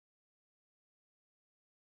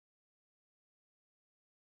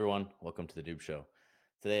Everyone, welcome to the Doob Show.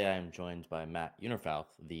 Today I am joined by Matt Heunerfauth,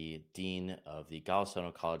 the Dean of the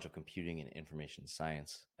Golisano College of Computing and Information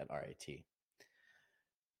Science at RIT.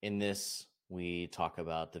 In this, we talk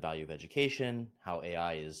about the value of education, how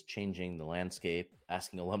AI is changing the landscape,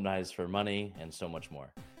 asking alumni for money, and so much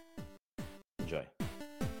more. Enjoy.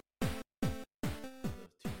 2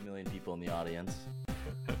 million people in the audience.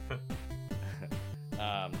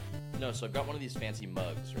 So I've got one of these fancy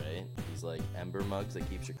mugs, right? These like ember mugs that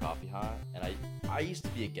keeps your coffee hot. And I used to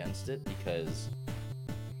be against it because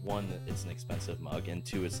one, it's an expensive mug, and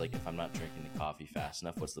two, it's like if I'm not drinking the coffee fast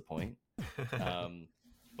enough, what's the point?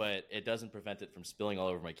 But it doesn't prevent it from spilling all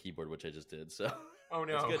over my keyboard, which I just did. So oh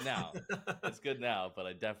no, it's good now. It's good now, but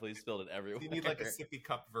I definitely spilled it everywhere. You need like a sippy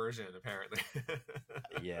cup version, apparently.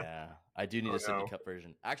 Yeah, I do need a sippy cup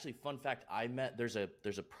version. Actually, fun fact: there's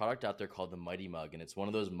a product out there called the Mighty Mug, and it's one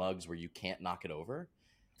of those mugs where you can't knock it over.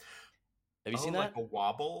 Have you seen that? Like a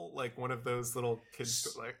wobble, like one of those little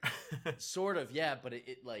kids, like sort of, yeah. But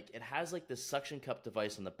it has like this suction cup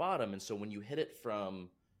device on the bottom, and so when you hit it from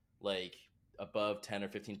like above 10 or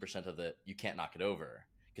 15% of you can't knock it over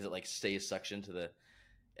because it like stays suction to the.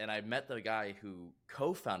 And I met the guy who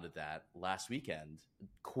co-founded that last weekend,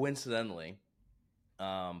 coincidentally.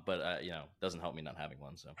 But doesn't help me not having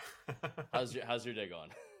one. So, how's your day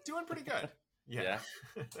going? Doing pretty good. Yeah.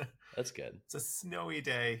 That's good. It's a snowy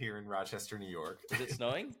day here in Rochester, New York. Is it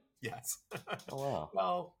snowing? Yes. Oh wow.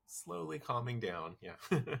 Well, slowly calming down. Yeah.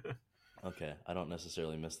 Okay, I don't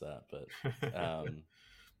necessarily miss that, but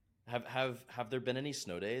have there been any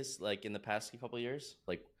snow days like in the past couple of years?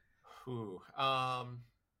 Like,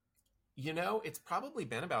 it's probably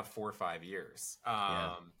been about 4 or 5 years.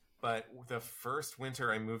 But the first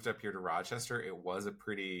winter I moved up here to Rochester, it was a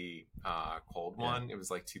pretty cold one. It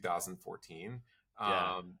was like 2014.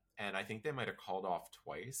 And I think they might have called off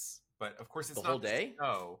twice. But of course, it's the not whole day.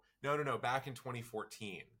 No. Back in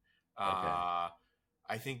 2014. Okay. I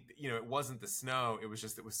think, it wasn't the snow. It was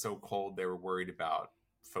just, it was so cold. They were worried about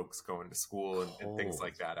folks going to school and things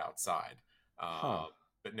like that outside.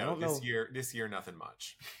 But no, this year, nothing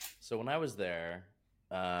much. So when I was there,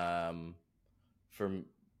 I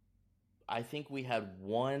think we had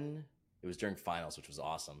one, it was during finals, which was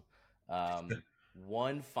awesome.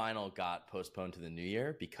 One final got postponed to the new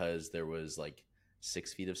year because there was like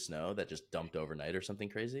 6 feet of snow that just dumped overnight or something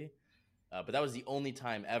crazy. But that was the only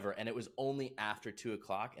time ever. And it was only after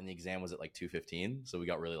 2:00 and the exam was at like 2:15. So we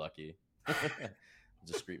got really lucky.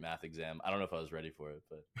 Discrete math exam. I don't know if I was ready for it,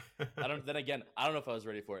 but I don't know if I was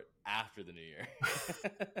ready for it after the new year.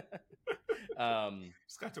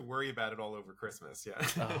 Just got to worry about it all over Christmas. Yeah.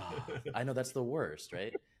 I know, that's the worst,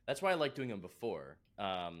 right? That's why I like doing them before.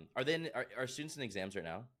 Are students in exams right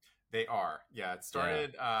now? They are. Yeah. It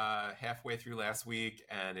started halfway through last week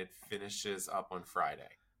and it finishes up on Friday.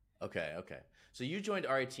 Okay. So you joined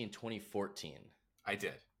RIT in 2014. I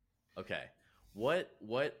did. Okay.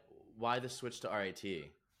 Why the switch to RIT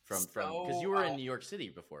from because you were in New York City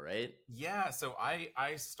before, right? Yeah. So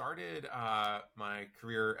I started my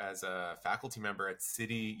career as a faculty member at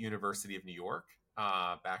City University of New York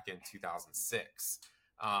back in 2006.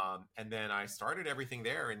 And then I started everything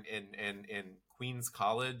there in Queens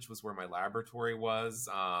College was where my laboratory was.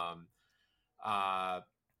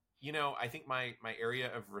 I think my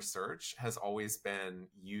area of research has always been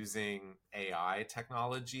using AI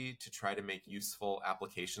technology to try to make useful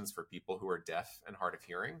applications for people who are deaf and hard of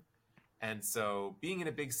hearing. And so being in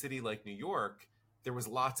a big city like New York, there was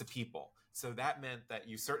lots of people. So that meant that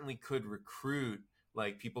you certainly could recruit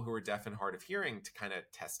like people who are deaf and hard of hearing to kind of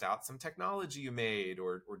test out some technology you made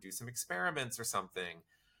or do some experiments or something.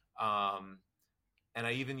 And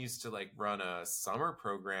I even used to like run a summer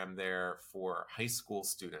program there for high school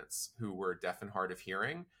students who were deaf and hard of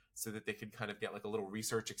hearing so that they could kind of get like a little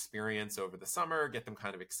research experience over the summer, get them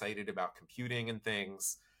kind of excited about computing and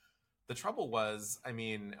things. The trouble was, I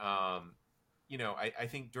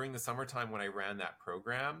think during the summertime when I ran that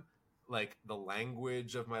program, like the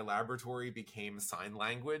language of my laboratory became sign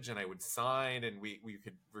language and I would sign and we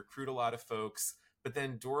could recruit a lot of folks. But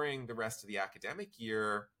then during the rest of the academic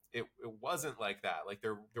year, it wasn't like that. Like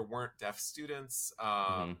there weren't deaf students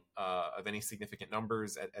of any significant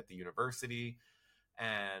numbers at the university.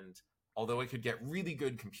 And although I could get really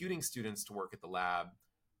good computing students to work at the lab,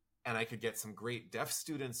 and I could get some great deaf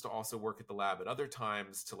students to also work at the lab at other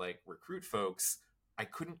times to like recruit folks, I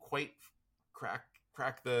couldn't quite crack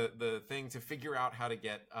the thing to figure out how to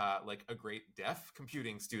get like a great deaf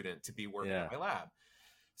computing student to be working at my lab.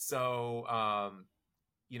 So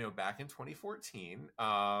back in 2014,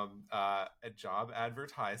 a job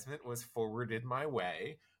advertisement was forwarded my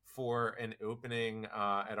way for an opening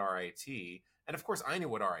at RIT. And of course, I knew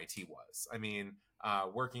what RIT was. I mean,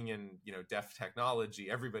 working in deaf technology,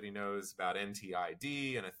 everybody knows about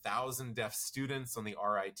NTID and 1,000 deaf students on the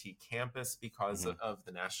RIT campus because of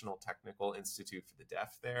the National Technical Institute for the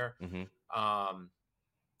Deaf there.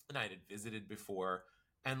 And I had visited before,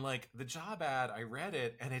 and like the job ad, I read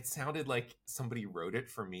it and it sounded like somebody wrote it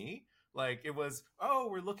for me. Like it was, oh,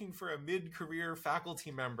 we're looking for a mid-career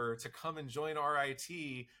faculty member to come and join RIT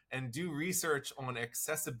and do research on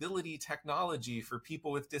accessibility technology for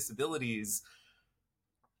people with disabilities.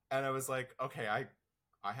 And I was like, okay, I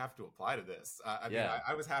have to apply to this. I mean,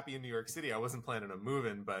 I was happy in New York City. I wasn't planning on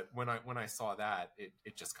moving, but when I saw that,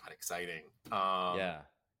 it just got exciting.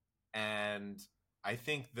 And I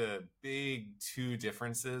think the big two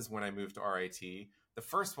differences when I moved to RIT, the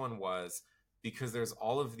first one was because there's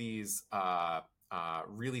all of these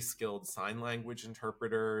really skilled sign language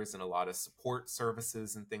interpreters and a lot of support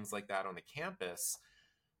services and things like that on the campus.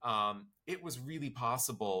 It was really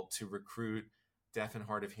possible to recruit deaf and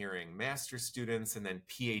hard of hearing master's students and then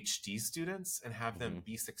PhD students and have them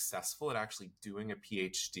be successful at actually doing a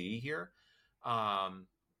PhD here.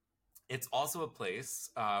 It's also a place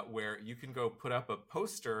where you can go put up a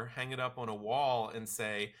poster, hang it up on a wall and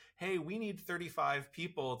say, hey, we need 35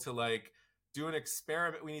 people to like do an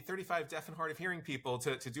experiment. We need 35 deaf and hard of hearing people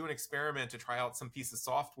to do an experiment to try out some piece of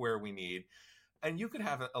software we need. And you could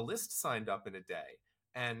have a list signed up in a day.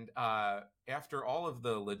 And after all of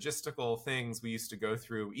the logistical things we used to go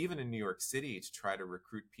through, even in New York City, to try to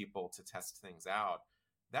recruit people to test things out,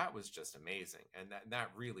 that was just amazing. And that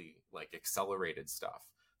really like accelerated stuff.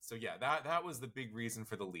 So yeah, that was the big reason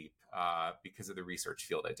for the leap, because of the research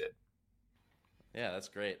field I did. Yeah, that's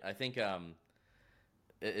great. I think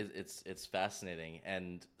it's fascinating.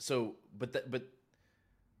 And so, but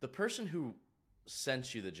the person who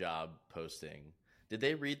sent you the job posting, did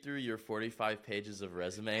they read through your 45 pages of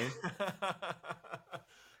resume?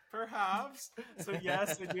 Perhaps. So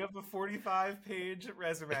yes, I do have a 45-page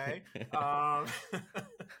resume.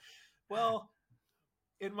 Well,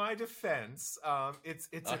 in my defense, it's.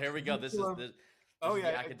 Oh, here we go. This is the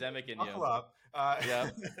academic in you.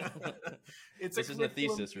 It's this isn't a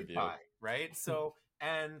thesis review, right? So,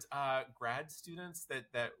 and grad students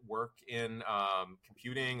that work in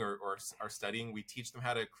computing or are studying, we teach them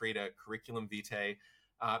how to create a curriculum vitae,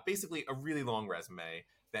 basically a really long resume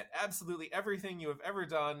that absolutely everything you have ever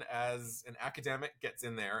done as an academic gets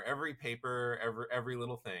in there, every paper, every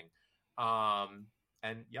little thing.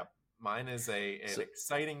 And yep, mine is an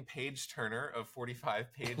exciting page turner of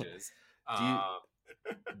 45 pages.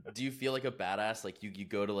 Do you feel like a badass? Like you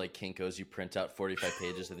go to like Kinko's, you print out 45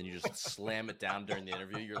 pages and then you just slam it down during the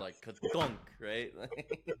interview. You're like, ka-dunk, right?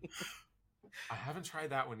 I haven't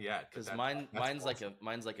tried that one yet. Because mine's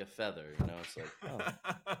awesome. like a feather, you know. It's like, oh,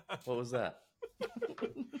 what was that?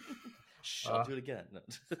 Shh, I'll do it again.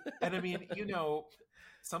 And I mean,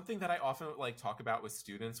 something that I often like talk about with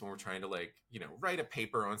students when we're trying to like, write a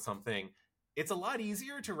paper on something, it's a lot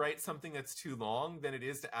easier to write something that's too long than it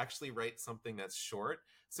is to actually write something that's short.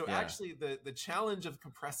 So actually the challenge of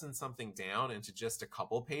compressing something down into just a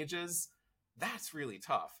couple pages, that's really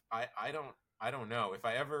tough. I don't know. If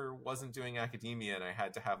I ever wasn't doing academia and I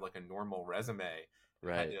had to have like a normal resume,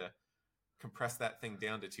 right, I had to compress that thing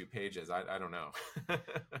down to 2 pages. I don't know.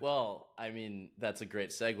 Well, I mean, that's a great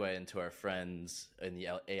segue into our friends in the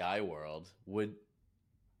AI world. Would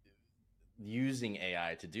using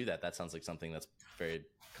AI to do that sounds like something that's very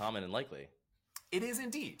common and likely. It is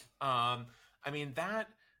indeed. I mean,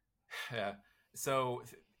 so,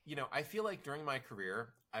 I feel like during my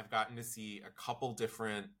career, I've gotten to see a couple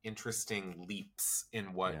different interesting leaps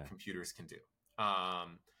in what computers can do.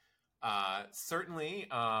 Certainly,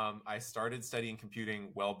 I started studying computing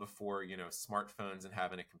well before, smartphones and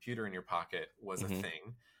having a computer in your pocket was a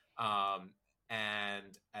thing.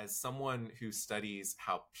 And as someone who studies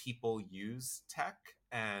how people use tech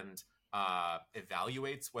and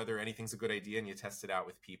evaluates whether anything's a good idea and you test it out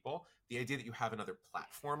with people, the idea that you have another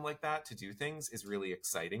platform like that to do things is really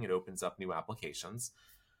exciting. It opens up new applications.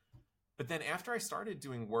 But then after I started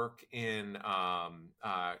doing work in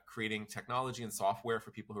creating technology and software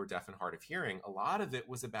for people who are deaf and hard of hearing, a lot of it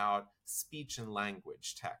was about speech and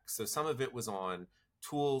language tech. So some of it was on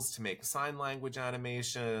tools to make sign language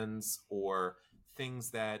animations or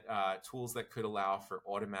things tools that could allow for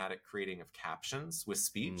automatic creating of captions with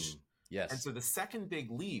speech. Yes. And so the second big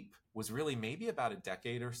leap was really maybe about a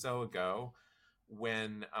decade or so ago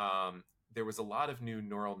when there was a lot of new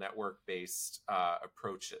neural network-based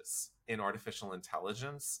approaches in artificial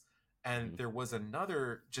intelligence. And there was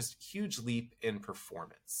another just huge leap in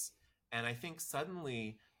performance. And I think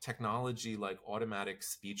suddenly technology like automatic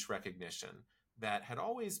speech recognition that had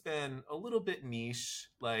always been a little bit niche.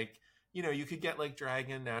 Like, you could get like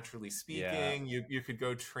Dragon Naturally Yeah. Speaking, you could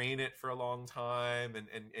go train it for a long time and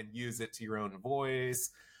use it to your own voice.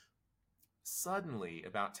 Suddenly,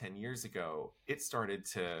 about 10 years ago, it started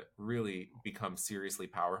to really become seriously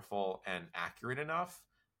powerful and accurate enough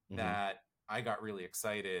Hmm. that I got really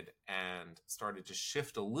excited and started to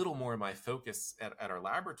shift a little more of my focus at our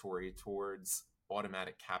laboratory towards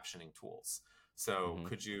automatic captioning tools. So, Hmm.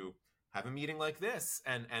 could you have a meeting like this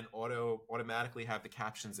and automatically have the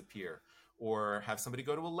captions appear, or have somebody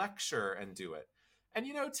go to a lecture and do it? And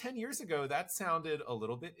 10 years ago, that sounded a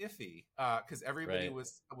little bit iffy because everybody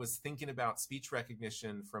Right. was thinking about speech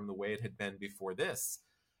recognition from the way it had been before this.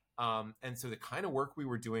 And so the kind of work we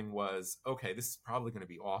were doing was, okay, this is probably going to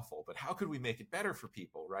be awful, but how could we make it better for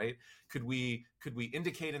people, right? Could we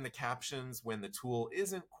indicate in the captions when the tool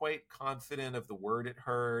isn't quite confident of the word it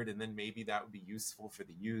heard, and then maybe that would be useful for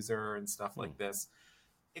the user and stuff Hmm. like this?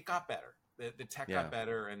 It got better. The tech got Yeah.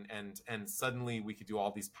 better, and suddenly we could do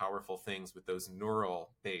all these powerful things with those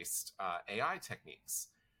neural based AI techniques.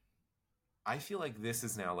 I feel like this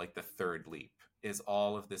is now like the third leap, is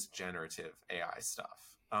all of this generative AI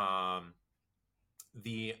stuff. I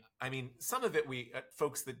mean, some of it, we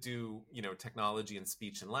folks that do technology and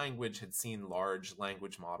speech and language had seen large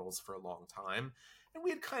language models for a long time, and we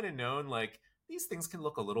had kind of known like these things can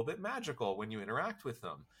look a little bit magical when you interact with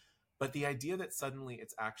them. But the idea that suddenly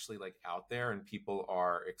it's actually like out there and people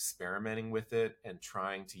are experimenting with it and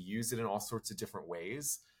trying to use it in all sorts of different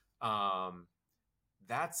ways, um,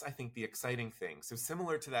 that's, I think, the exciting thing. So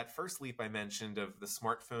similar to that first leap I mentioned of the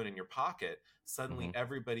smartphone in your pocket, suddenly Hmm.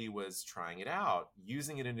 everybody was trying it out,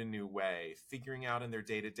 using it in a new way, figuring out in their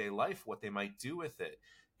day-to-day life what they might do with it.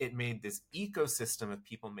 It made this ecosystem of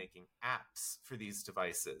people making apps for these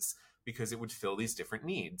devices because it would fill these different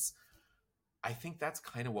needs. I think that's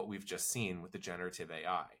kind of what we've just seen with the generative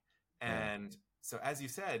AI. Yeah. And so, as you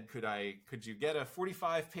said, could you get a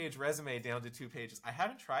 45-page resume down to 2 pages? I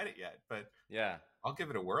haven't tried it yet, but Yeah. I'll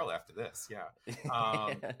give it a whirl after this. Yeah.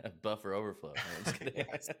 Um, Buffer overflow. No, I'm just kidding.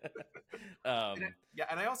 yes. um, Yeah,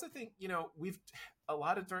 and I also think we've a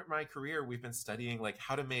lot of during my career we've been studying like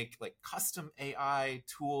how to make like custom AI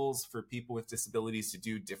tools for people with disabilities to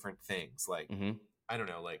do different things. Like, mhm. I don't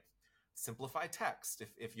know, like simplify text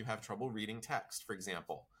if you have trouble reading text, for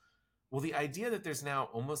example. Well, the idea that there's now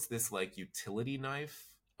almost this like utility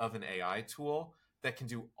knife of an AI tool that can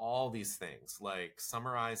do all these things, like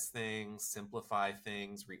summarize things, simplify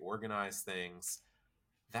things, reorganize things,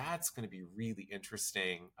 that's going to be really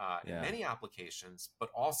interesting in Yeah. many applications,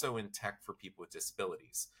 but also in tech for people with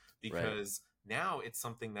disabilities, Right. because now it's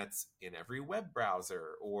something that's in every web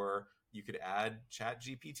browser, or you could add chat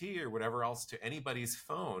gpt or whatever else to anybody's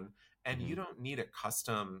phone, and Hmm. you don't need a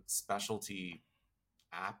custom specialty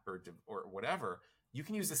app or whatever. You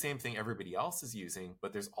can use the same thing everybody else is using,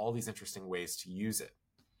 but there's all these interesting ways to use it.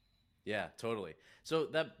 Yeah, totally. So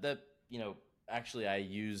that actually I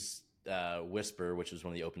use Whisper, which is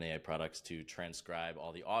one of the OpenAI products, to transcribe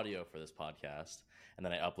all the audio for this podcast, and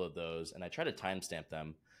then I upload those, and I try to timestamp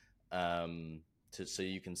them, so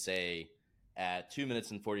you can say at 2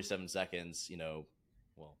 minutes and 47 seconds,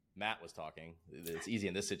 well, Matt was talking. It's easy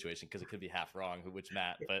in this situation because it could be half wrong which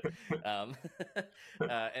Matt, but um,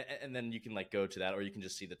 and then you can like go to that, or you can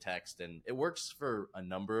just see the text, and it works for a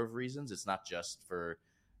number of reasons. It's not just for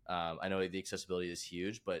I know the accessibility is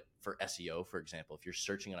huge, but for SEO, for example, if you're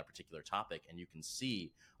searching on a particular topic and you can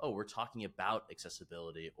see, oh, we're talking about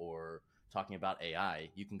accessibility or talking about AI,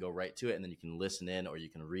 you can go right to it, and then you can listen in or you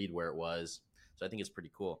can read where it was. So I think it's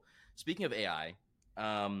pretty cool. Speaking of AI,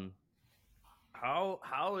 um,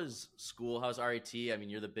 how is school? How's RIT? I mean,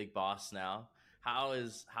 you're the big boss now. How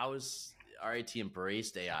is RIT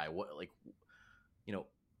embraced AI? What, like, you know,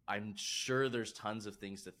 I'm sure there's tons of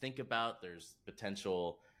things to think about. There's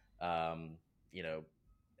potential, um, you know,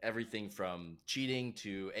 everything from cheating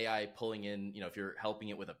to AI pulling in, if you're helping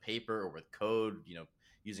it with a paper or with code,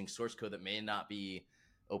 using source code that may not be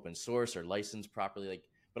open source or licensed properly. Like,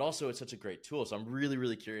 but also it's such a great tool. So I'm really,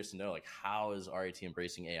 really curious to know, like, how is RIT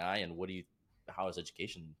embracing AI, and how is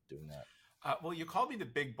education doing that? Well, you called me the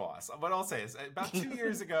big boss. What I'll say is, about 2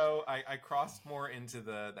 years ago, I crossed more into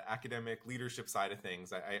the academic leadership side of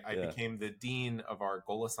things. I Yeah. became the dean of our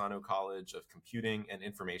Golisano College of Computing and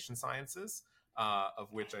Information Sciences,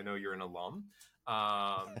 of which I know you're an alum.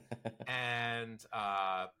 And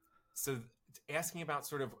so, asking about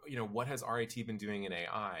sort of what has RIT been doing in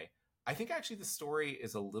AI, I think actually the story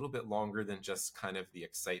is a little bit longer than just kind of the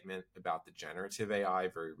excitement about the generative AI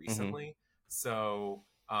very Hmm. recently. So.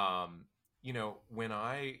 when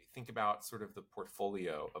I think about sort of the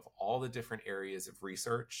portfolio of all the different areas of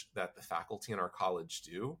research that the faculty in our college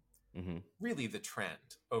do, Mm-hmm. really the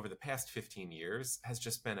trend over the past 15 years has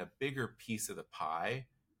just been a bigger piece of the pie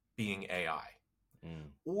being AI.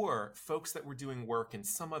 Mm. Or folks that were doing work in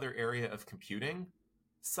some other area of computing,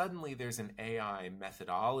 suddenly there's an AI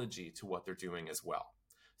methodology to what they're doing as well.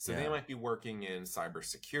 So they Yeah. might be working in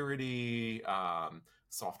cybersecurity,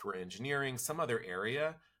 software engineering, some other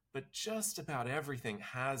area, but just about everything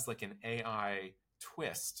has like an AI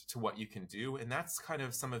twist to what you can do. And that's kind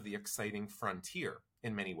of some of the exciting frontier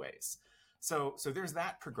in many ways. So there's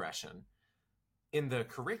that progression. In the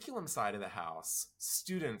curriculum side of the house,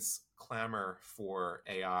 students clamor for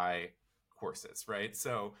AI courses, right?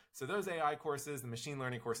 So those AI courses, the machine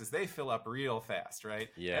learning courses, they fill up real fast, right?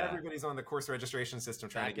 Yeah. Everybody's on the course registration system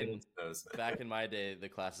trying to Back get in into those. back in my day, the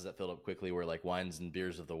classes that filled up quickly were like wines and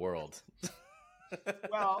beers of the world.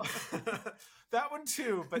 Well, that one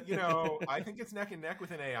too, but I think it's neck and neck with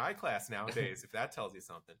an AI class nowadays, if that tells you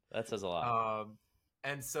something. That says a lot.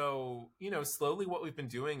 And so, slowly what we've been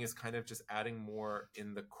doing is kind of just adding more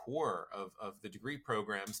in the core of the degree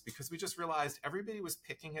programs, because we just realized everybody was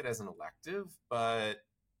picking it as an elective. But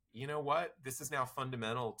you know what? This is now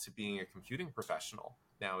fundamental to being a computing professional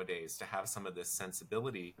nowadays, to have some of this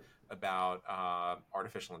sensibility about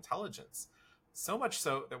artificial intelligence. So much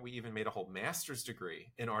so that we even made a whole master's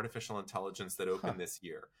degree in artificial intelligence that Huh. opened this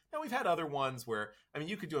year. Now, we've had other ones where,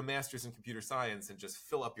 you could do a master's in computer science and just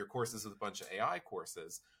fill up your courses with a bunch of AI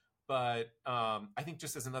courses. But I think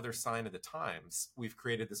just as another sign of the times, we've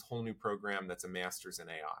created this whole new program that's a master's in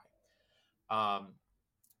AI.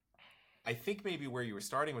 I think maybe where you were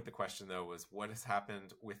starting with the question, though, was what has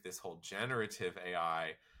happened with this whole generative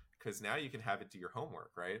AI? Because now you can have it do your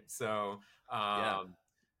homework, right? So, Yeah.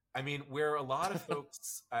 where a lot of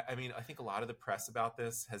folks, I think a lot of the press about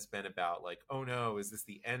this has been about like, oh no, is this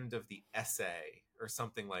the end of the essay or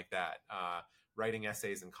something like that? Writing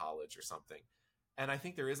essays in college or something. And I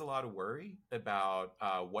think there is a lot of worry about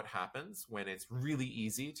what happens when it's really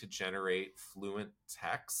easy to generate fluent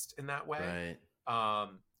text in that way. Right.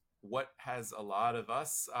 What has a lot of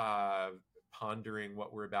us pondering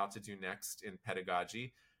what we're about to do next in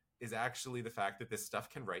pedagogy is actually the fact that this stuff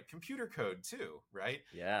can write computer code too, right?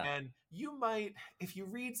 Yeah. And you might, if you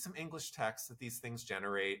read some English text that these things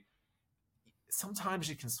generate, sometimes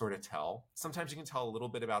you can sort of tell. Sometimes you can tell a little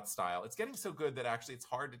bit about style. It's getting so good that actually it's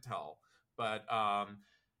hard to tell. But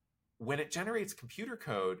when it generates computer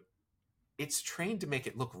code, it's trained to make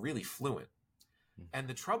it look really fluent. And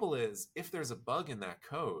the trouble is, if there's a bug in that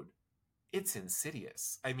code, it's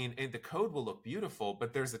insidious. The code will look beautiful,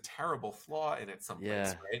 but there's a terrible flaw in it someplace,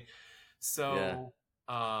 Yeah. right? Yeah. So,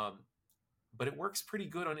 but it works pretty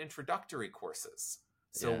good on introductory courses.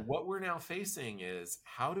 So Yeah. what we're now facing is,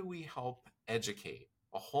 how do we help educate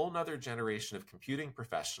a whole nother generation of computing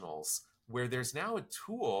professionals where there's now a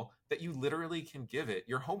tool that you literally can give it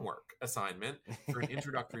your homework assignment for an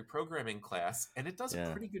introductory programming class, and it does a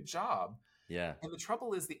Yeah. pretty good job. Yeah. And the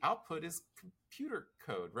trouble is the output is computer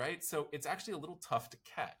code, right? So it's actually a little tough to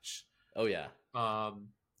catch. Oh yeah.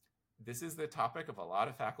 This is the topic of a lot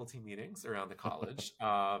of faculty meetings around the college.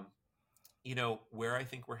 Where I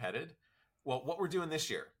think we're headed. Well, what we're doing this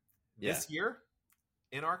year. Yeah. This year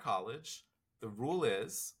in our college, the rule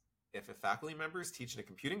is if a faculty member is teaching a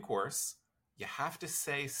computing course, you have to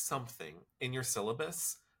say something in your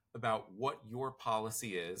syllabus about what your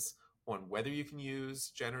policy is on whether you can use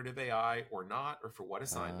generative AI or not, or for what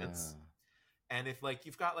assignments. And if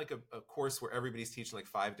you've got a course where everybody's teaching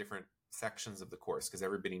 5 different sections of the course because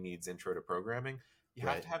everybody needs intro to programming, you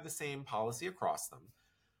have to have the same policy across them.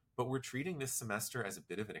 But we're treating this semester as a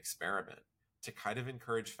bit of an experiment to kind of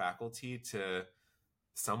encourage faculty to,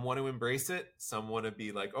 some want to embrace it, some want to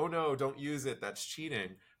be like, oh no, don't use it, that's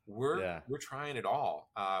cheating. We're trying it all.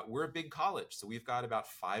 We're a big college, so we've got about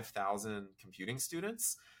 5,000 computing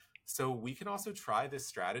students. So we can also try this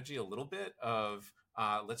strategy a little bit of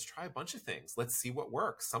let's try a bunch of things. Let's see what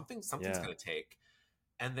works. Something's going to take.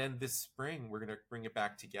 And then this spring, we're going to bring it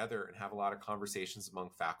back together and have a lot of conversations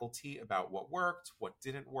among faculty about what worked, what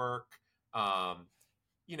didn't work.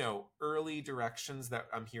 Early directions that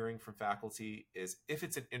I'm hearing from faculty is, if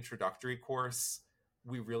it's an introductory course,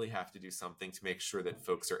 we really have to do something to make sure that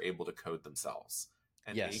folks are able to code themselves.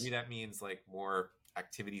 And maybe that means more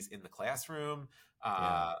activities in the classroom,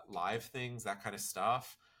 live things, that kind of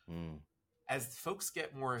stuff. As folks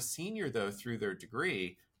get more senior, though, through their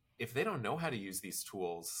degree, if they don't know how to use these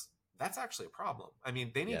tools, that's actually a problem.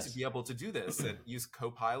 They need to be able to do this and use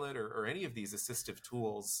Copilot or any of these assistive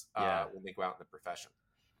tools when they go out in the profession.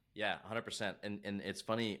 Yeah, 100%. And it's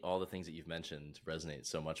funny, all the things that you've mentioned resonate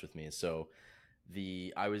so much with me. So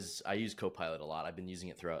I use Copilot a lot. I've been using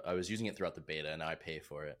it throughout. I was using it throughout the beta, and now I pay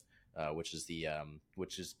for it, which is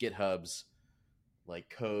GitHub's like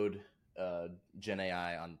code Gen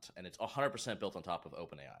AI and it's 100% built on top of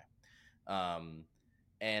OpenAI.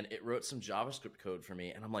 And it wrote some JavaScript code for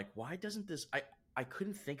me, and I'm like, why doesn't this? I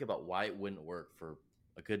couldn't think about why it wouldn't work for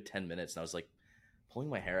a good 10 minutes, and I was like pulling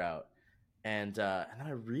my hair out, and then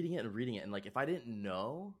I'm reading it, and like if I didn't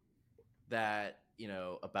know that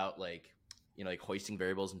about like hoisting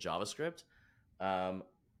variables in JavaScript, um,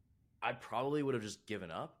 I probably would have just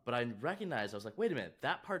given up. But I recognized, I was like, wait a minute,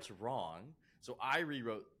 that part's wrong. So I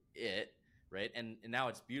rewrote it, right? And now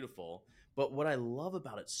it's beautiful. But what I love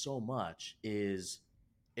about it so much is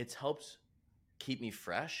it's helped keep me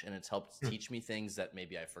fresh, and it's helped teach me things that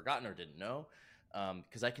maybe I've forgotten or didn't know.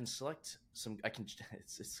 Because I can select some, I can.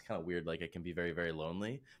 It's kind of weird. Like I can be very very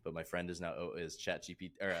lonely, but my friend is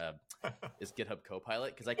ChatGPT or is GitHub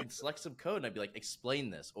Copilot, because I can select some code and I'd be like, explain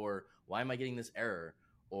this, or why am I getting this error,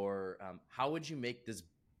 or how would you make this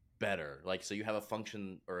better? Like, so you have a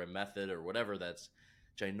function or a method or whatever that's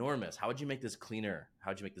ginormous. How would you make this cleaner?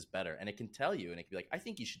 How would you make this better? And it can tell you, and it can be like, I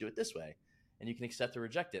think you should do it this way, and you can accept or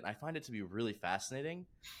reject it. And I find it to be really fascinating.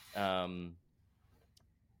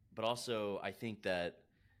 But also, I think that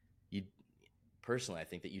you personally, I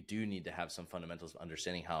think that you do need to have some fundamentals of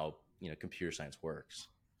understanding how computer science works.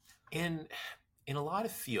 In a lot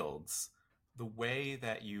of fields, the way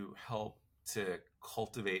that you help to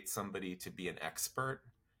cultivate somebody to be an expert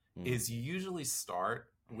is you usually start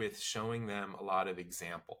with showing them a lot of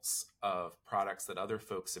examples of products that other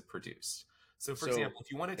folks have produced. So, for example,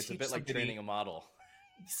 if you want to it's teach a bit somebody, like training a model.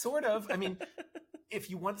 Sort of. I mean, if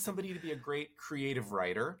you want somebody to be a great creative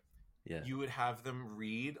writer, Yeah. you would have them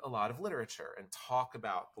read a lot of literature and talk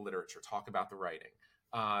about the literature, talk about the writing.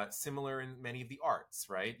 Similar in many of the arts,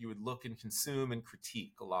 right? You would look and consume and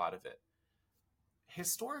critique a lot of it.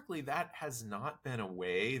 Historically, that has not been a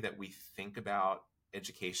way that we think about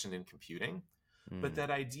education in computing. But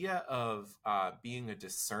that idea of being a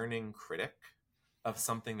discerning critic of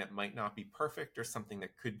something that might not be perfect or something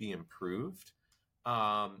that could be improved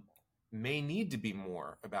may need to be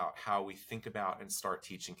more about how we think about and start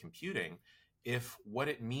teaching computing, if what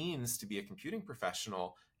it means to be a computing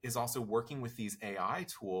professional is also working with these AI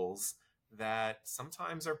tools that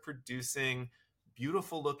sometimes are producing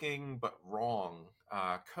beautiful looking but wrong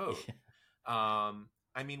code.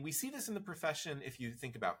 I mean, we see this in the profession if you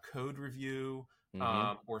think about code review,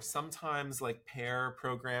 or sometimes like pair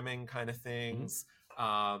programming kind of things.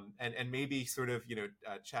 And maybe sort of,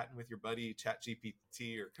 chatting with your buddy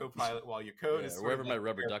ChatGPT or Copilot while you code is sort wherever of my like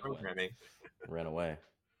rubber duck programming. ran away.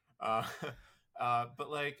 But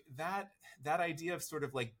like that idea of sort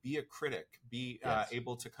of like be a critic, be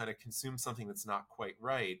able to kind of consume something that's not quite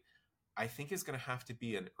right, I think is going to have to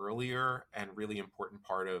be an earlier and really important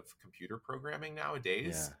part of computer programming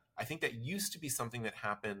nowadays. Yeah. I think that used to be something that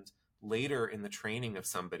happened later in the training of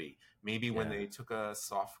somebody, maybe when they took a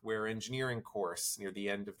software engineering course near the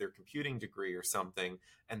end of their computing degree or something,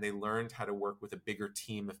 and they learned how to work with a bigger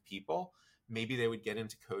team of people. Maybe they would get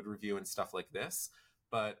into code review and stuff like this.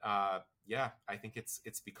 But I think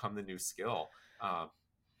it's become the new skill.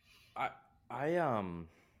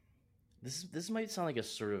 This might sound like a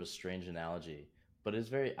sort of a strange analogy, but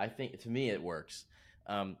I think to me it works.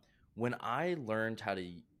 When I learned how to,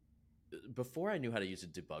 before I knew how to use a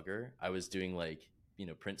debugger, I was doing like,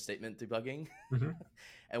 print statement debugging.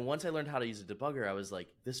 And once I learned how to use a debugger, I was like,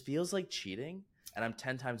 this feels like cheating, and I'm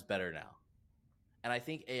 10 times better now. And I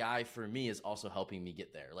think AI for me is also helping me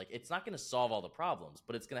get there. Like, it's not going to solve all the problems,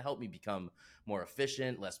 but it's going to help me become more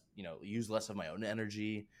efficient, use less of my own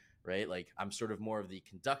energy, right? Like, I'm sort of more of the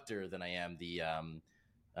conductor than I am the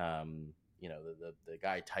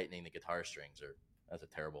guy tightening the guitar strings. Or that's a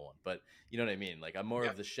terrible one, but you know what I mean? Like, I'm more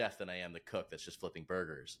of the chef than I am the cook that's just flipping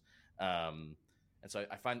burgers. And so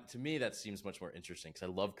I find, to me, that seems much more interesting because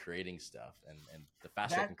I love creating stuff, and the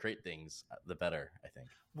faster I can create things, the better, I think.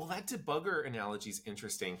 Well, that debugger analogy is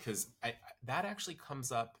interesting because that actually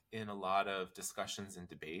comes up in a lot of discussions and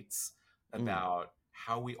debates about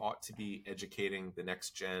how we ought to be educating the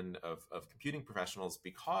next gen of computing professionals,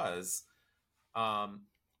 because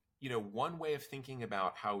one way of thinking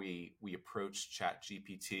about how we approach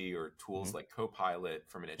ChatGPT or tools like Copilot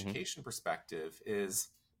from an education perspective is,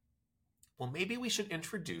 well, maybe we should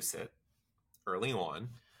introduce it early on,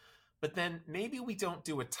 but then maybe we don't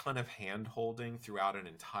do a ton of hand-holding throughout an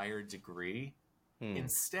entire degree.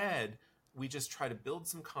 Instead, we just try to build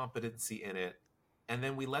some competency in it, and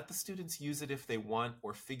then we let the students use it if they want,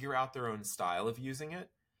 or figure out their own style of using it.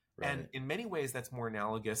 And Right. in many ways, that's more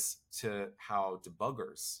analogous to how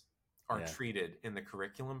debuggers are Yeah. treated in the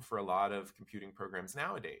curriculum for a lot of computing programs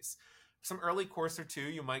nowadays. Some early course or two,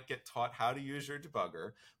 you might get taught how to use your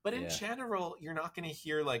debugger, but in Yeah. general, you're not going to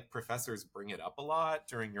hear like professors bring it up a lot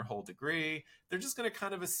during your whole degree. They're just going to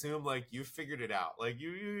kind of assume like you figured it out. Like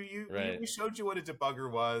Right. we showed you what a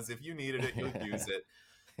debugger was. If you needed it, you'll use it.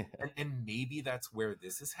 And maybe that's where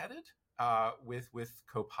this is headed with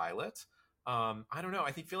Copilot. I don't know.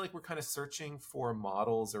 I feel like we're kind of searching for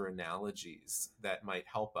models or analogies that might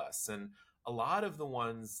help us. And a lot of the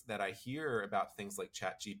ones that I hear about things like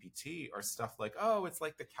ChatGPT are stuff like, oh, it's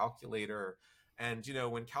like the calculator. And,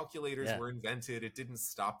 when calculators Yeah. were invented, it didn't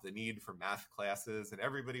stop the need for math classes, and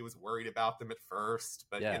everybody was worried about them at first,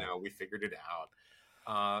 but, Yeah. we figured it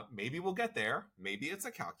out. Maybe we'll get there. Maybe it's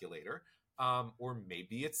a calculator. Or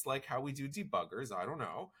maybe it's like how we do debuggers. I don't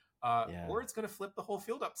know. Yeah. Or it's going to flip the whole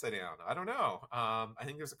field upside down. I don't know. I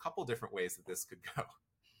think there's a couple different ways that this could go.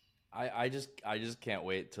 I just can't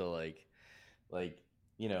wait till like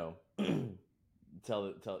you know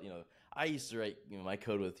tell I used to write my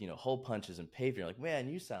code with hole punches and paper. You're like, man,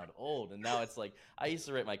 you sound old. And now it's like I used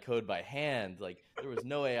to write my code by hand. Like there was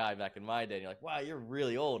no AI back in my day. And you're like, wow, you're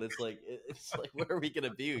really old. It's like where are we gonna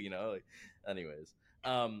be? Like, anyways.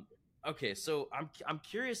 Okay, so I'm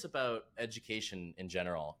curious about education in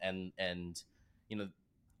general, and you know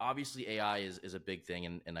obviously AI is a big thing,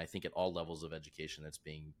 and I think at all levels of education that's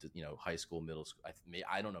being high school, middle school,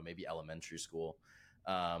 I don't know, maybe elementary school.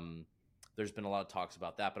 Um, there's been a lot of talks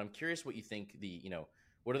about that, but I'm curious what you think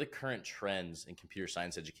what are the current trends in computer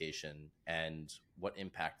science education and what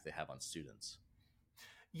impact they have on students?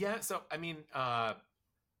 Yeah. So,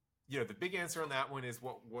 the big answer on that one is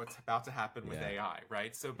what's about to happen with Yeah, AI,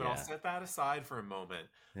 right? So, but I'll yeah, set that aside for a moment.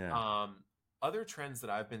 yeah. Um, Other trends that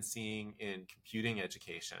I've been seeing in computing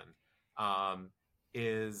education um,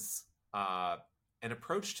 is an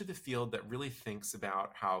approach to the field that really thinks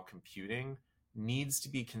about how computing needs to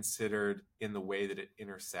be considered in the way that it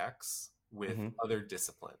intersects with Mm-hmm. other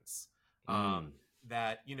disciplines. Um, Mm,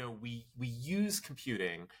 that we use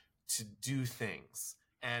computing to do things,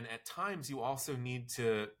 and at times you also need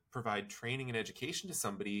to provide training and education to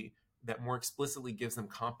somebody that more explicitly gives them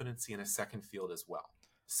competency in a second field as well.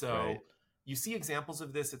 right. So you see examples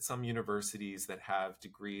of this at some universities that have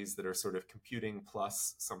degrees that are sort of computing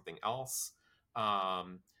plus something else.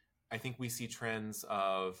 Um, I think we see trends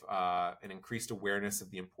of an increased awareness of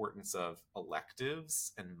the importance of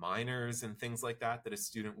electives and minors and things like that a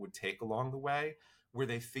student would take along the way, where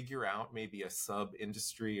they figure out maybe a sub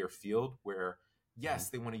industry or field where, Mm-hmm. yes,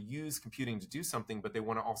 they want to use computing to do something, but they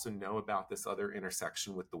want to also know about this other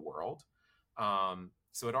intersection with the world.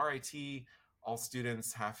 So at RIT, all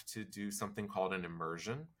students have to do something called an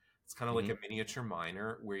immersion. It's kind of like Mm-hmm. a miniature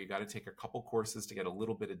minor where you got to take a couple courses to get a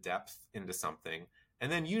little bit of depth into something.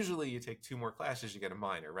 And then usually you take 2 more classes, you get a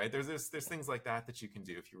minor, right? There's things like that you can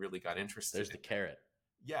do if you really got interested There's in the it. carrot.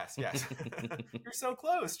 Yes, yes. You're so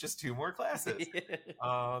close, just 2 more classes.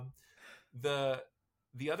 Um, the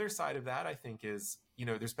the other side of that, I think, is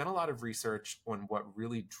there's been a lot of research on what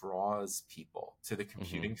really draws people to the Mm-hmm.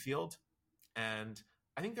 computing field, and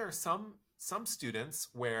I think there are some students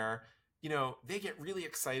where they get really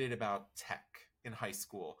excited about tech in high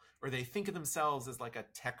school, or they think of themselves as like a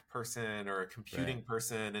tech person or a Right. computing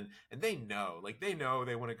person, and they know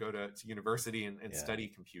they want to go to university and Yeah. study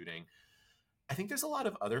computing. I think there's a lot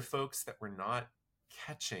of other folks that we're not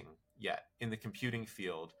catching yet in the computing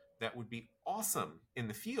field that would be awesome in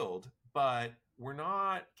the field, but we're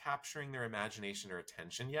not capturing their imagination or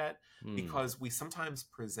attention yet Hmm. because we sometimes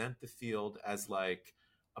present the field as like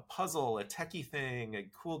a puzzle, a techie thing, a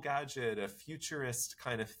cool gadget, a futurist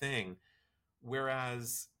kind of thing.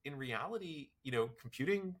 Whereas in reality,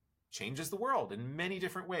 computing changes the world in many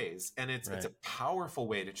different ways, and it's a Right. powerful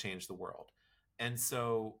way to change the world. And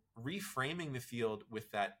so reframing the field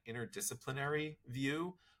with that interdisciplinary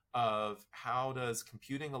view of how does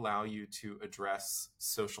computing allow you to address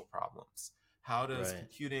social problems? How does Right.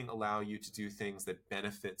 computing allow you to do things that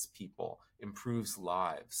benefits people, improves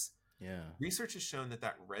lives? Yeah. Research has shown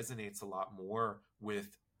that resonates a lot more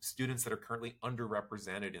with students that are currently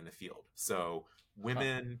underrepresented in the field. So Huh.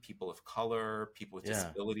 women, people of color, people with Yeah.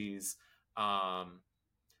 disabilities.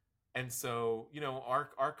 And so,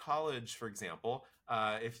 our college, for example,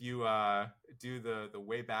 if you do the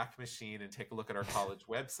Wayback Machine and take a look at our college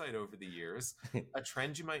website over the years, a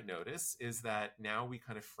trend you might notice is that now we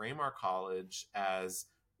kind of frame our college as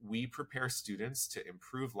we prepare students to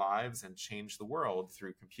improve lives and change the world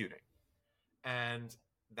through computing. And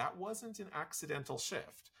that wasn't an accidental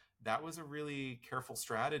shift. That was a really careful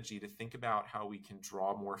strategy to think about how we can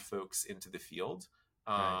draw more folks into the field.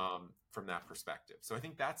 Right. from that perspective. So I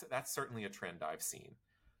think that's certainly a trend I've seen.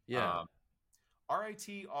 Yeah. Um,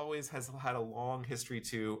 RIT always has had a long history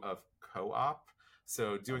too of co-op.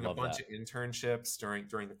 So I doing a love bunch that. of internships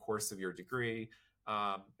during the course of your degree,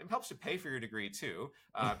 and helps you pay for your degree too,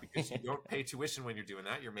 because you don't pay tuition when you're doing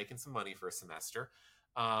that. You're making some money for a semester.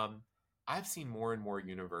 Um, I've seen more and more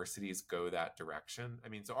universities go that direction. I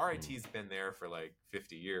mean, so RIT's been there for like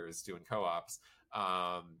 50 years doing co-ops,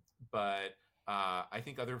 um, but I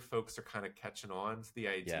think other folks are kind of catching on to the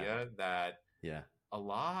Yeah. idea that Yeah. a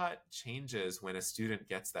lot changes when a student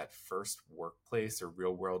gets that first workplace or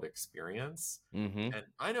real world experience. Mm-hmm. And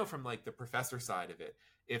I know from like the professor side of it,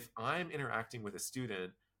 if I'm interacting with a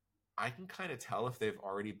student, I can kind of tell if they've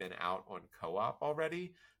already been out on co-op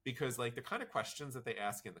already, because like the kind of questions that they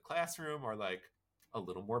ask in the classroom are like a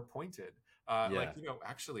little more pointed. Like, Yeah.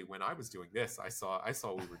 actually, when I was doing this, I saw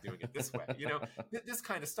we were doing it this way. This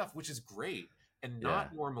kind of stuff, which is great and Yeah.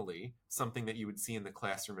 not normally something that you would see in the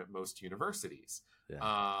classroom at most universities. Yeah.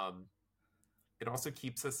 Um, it also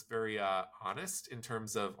keeps us very honest in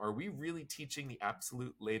terms of, are we really teaching the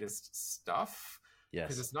absolute latest stuff?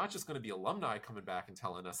 Because Yes. it's not just going to be alumni coming back and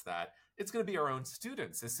telling us that. It's going to be our own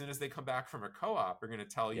students. As soon as they come back from a co-op, they're going to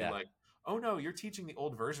tell you Yeah. like, oh no, you're teaching the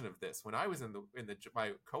old version of this. When I was in the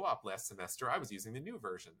my co-op last semester, I was using the new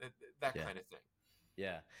version. That Yeah. kind of thing.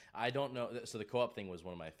 Yeah. I don't know. So the co-op thing was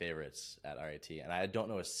one of my favorites at RIT, and I don't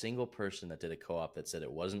know a single person that did a co-op that said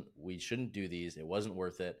we shouldn't do these. It wasn't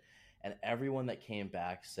worth it. And everyone that came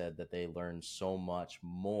back said that they learned so much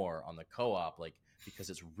more on the co-op, like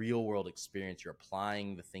because it's real world experience. You're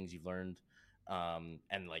applying the things you've learned,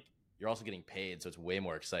 and like you're also getting paid, so it's way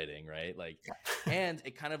more exciting, right? Like, and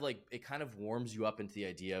it kind of warms you up into the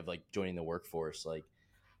idea of like joining the workforce, like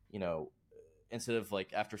you know instead of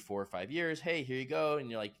like after 4 or 5 years, hey, here you go, and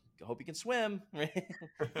you're like, hope you can swim, right?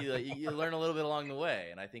 you learn a little bit along the way,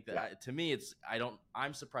 and I think that Yeah. to me,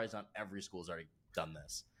 I'm surprised not every school's already done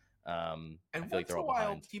this. I And feel like once they're in all a while,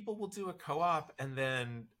 behind. people will do a co-op and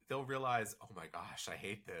then they'll realize, oh my gosh, I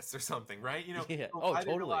hate this or something, right? Yeah. They'll Oh, either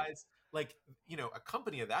totally. realize like, a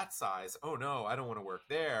company of that size, oh no, I don't want to work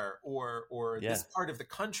there, or Yeah. this part of the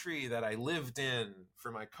country that I lived in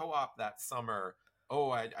for my co-op that summer, oh,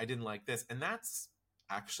 I didn't like this. And that's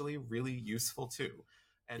actually really useful too.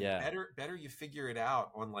 And Yeah. better you figure it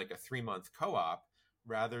out on like a 3-month co-op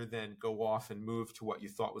rather than go off and move to what you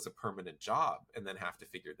thought was a permanent job and then have to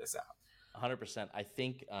figure this out. 100%. I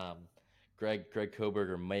think Greg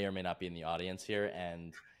Koberger may or may not be in the audience here,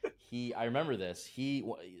 and I remember this.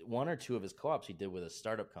 One or two of his co-ops he did with a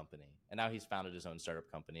startup company, and now he's founded his own startup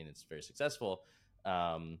company, and it's very successful.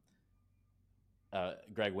 Um,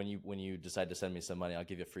 Greg, when you decide to send me some money, I'll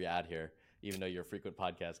give you a free ad here, even though you're a frequent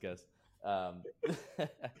podcast guest. Um,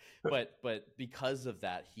 but because of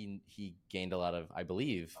that, he gained a lot of, I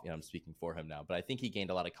believe, I'm speaking for him now, but I think he gained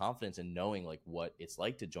a lot of confidence in knowing like what it's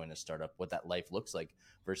like to join a startup, what that life looks like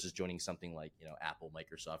versus joining something like Apple,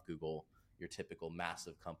 Microsoft, Google, your typical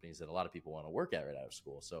massive companies that a lot of people want to work at right out of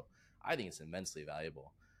school. So I think it's immensely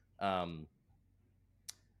valuable. Um,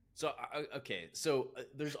 okay, so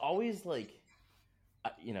there's always like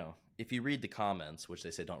if you read the comments, which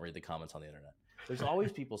they say don't read the comments on the internet, there's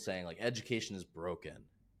always people saying like education is broken,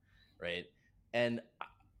 right? And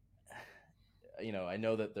I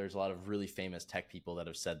know that there's a lot of really famous tech people that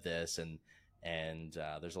have said this, and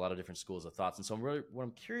there's a lot of different schools of thoughts. And so what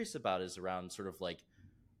I'm curious about is around sort of like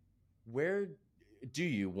where do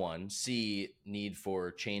you one see need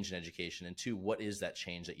for change in education, and two, what is that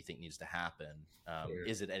change that you think needs to happen?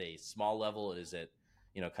 Is it at a small level? Is it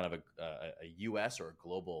kind of a U.S. or a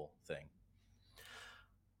global thing?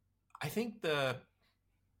 I think the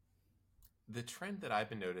trend that I've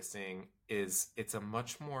been noticing is it's a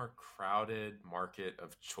much more crowded market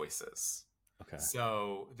of choices. Okay.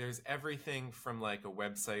 So there's everything from like a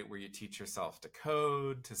website where you teach yourself to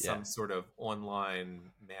code to Yeah. some sort of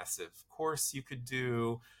online massive course you could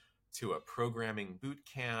do to a programming boot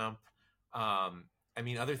camp. I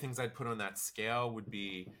mean, other things I'd put on that scale would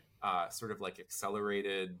be sort of like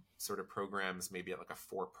accelerated sort of programs, maybe at like a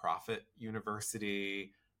for-profit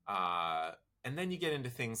university. And then you get into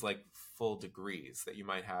things like full degrees that you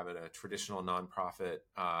might have at a traditional nonprofit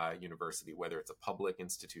university, whether it's a public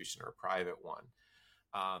institution or a private one.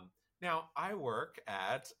 Now, I work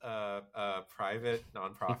at a private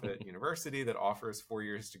nonprofit university that offers 4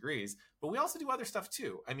 years degrees, but we also do other stuff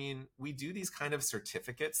too. I mean, we do these kind of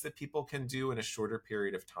certificates that people can do in a shorter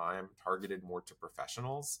period of time, targeted more to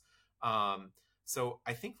professionals. So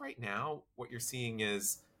I think right now what you're seeing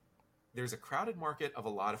is there's a crowded market of a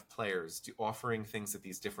lot of players offering things at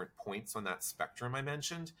these different points on that spectrum I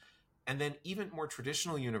mentioned. And then even more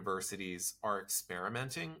traditional universities are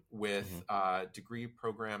experimenting with degree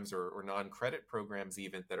programs or non-credit programs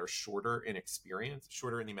even that are shorter in experience,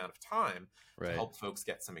 shorter in the amount of time to Right. help folks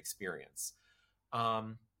get some experience.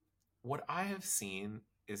 Um, what I have seen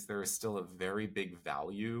is there is still a very big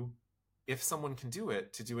value, if someone can do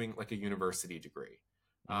it, to doing like a university degree.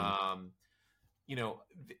 Mm-hmm. Um, you know,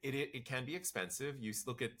 it can be expensive. You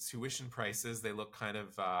look at tuition prices; they look kind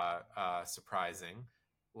of surprising.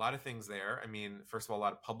 A lot of things there. I mean, first of all, a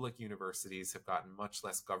lot of public universities have gotten much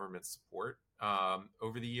less government support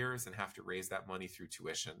over the years and have to raise that money through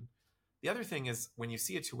tuition. The other thing is when you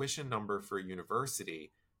see a tuition number for a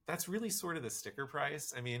university, that's really sort of the sticker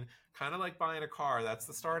price. I mean, kind of like buying a car, that's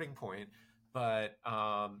the starting point. But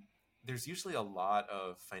there's usually a lot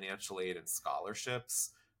of financial aid and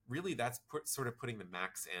scholarships. Really, that's sort of putting the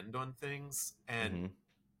max end on things. And, Mm-hmm.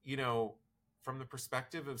 you know, from the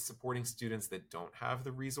perspective of supporting students that don't have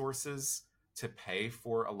the resources to pay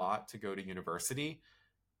for a lot to go to university,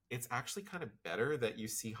 it's actually kind of better that you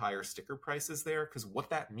see higher sticker prices there, because what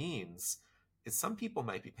that means is some people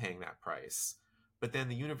might be paying that price, but then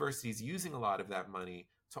the university is using a lot of that money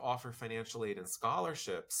to offer financial aid and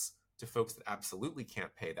scholarships to folks that absolutely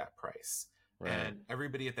can't pay that price. Right. And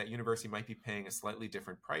everybody at that university might be paying a slightly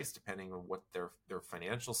different price depending on what their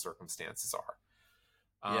financial circumstances are.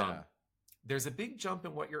 Yeah. There's a big jump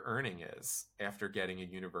in what your earning is after getting a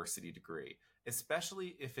university degree,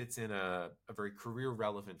 especially if it's in a very career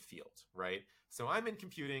relevant field, right? So I'm in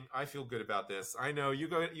computing. I feel good about this. I know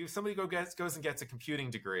somebody goes and gets a computing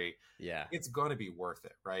degree. Yeah. It's going to be worth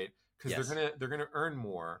it, right? Because Yes. they're gonna earn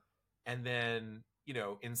more. And then, you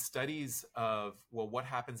know, in studies of, well, what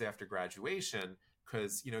happens after graduation,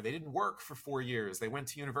 because, you know, they didn't work for 4 years, they went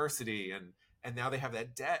to university, and now they have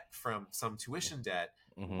that debt from some tuition debt.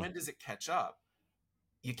 Mm-hmm. When does it catch up?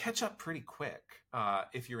 You catch up pretty quick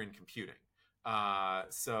if you're in computing.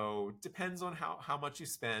 So depends on how much you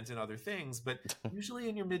spent and other things, but usually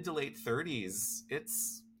in your mid to late 30s,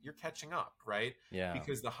 you're catching up, right? Yeah.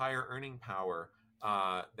 Because the higher earning power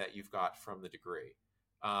that you've got from the degree.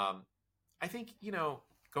 I think, you know,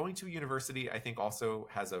 going to a university, I think also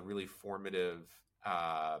has a really formative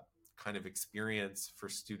kind of experience for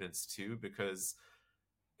students too, because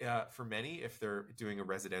for many, if they're doing a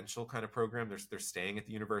residential kind of program, they're staying at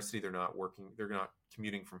the university, they're not working, they're not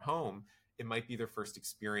commuting from home. It might be their first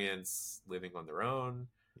experience living on their own,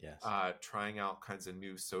 Yes. trying out kinds of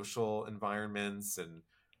new social environments and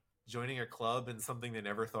joining a club and something they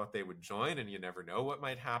never thought they would join, and you never know what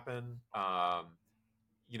might happen.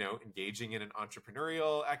 You know, engaging in an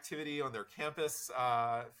entrepreneurial activity on their campus,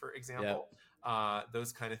 for Yep. example,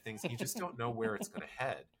 those kind of things. You just don't know where it's going to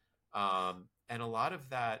head. And a lot of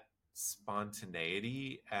that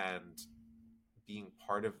spontaneity and being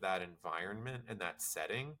part of that environment and that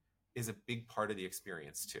setting is a big part of the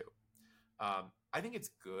experience too. I think it's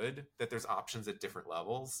good that there's options at different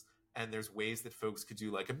levels, and there's ways that folks could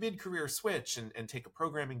do like a mid-career switch and take a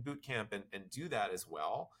programming boot camp and do that as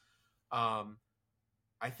well.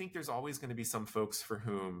 I think there's always going to be some folks for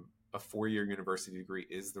whom a 4-year university degree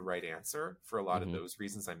is the right answer for a lot of Mm-hmm. those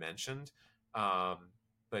reasons I mentioned.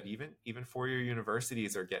 But even 4-year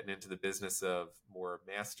universities are getting into the business of more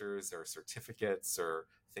masters or certificates or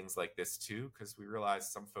things like this too, because we realize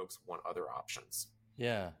some folks want other options.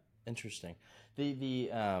 Yeah. Interesting. The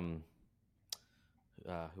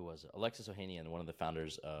who was it? Alexis Ohanian, one of the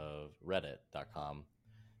founders of Reddit.com.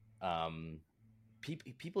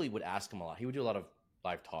 People would ask him a lot. He would do a lot of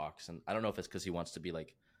live talks, and I don't know if it's because he wants to be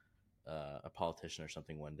like a politician or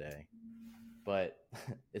something one day, but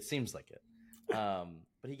it seems like it.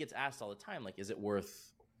 But he gets asked all the time, like, is it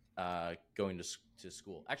worth going to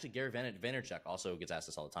school? Actually, Gary Vaynerchuk also gets asked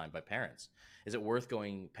this all the time by parents. Is it worth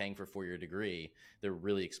paying for a 4-year degree? They're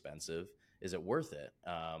really expensive. Is it worth it?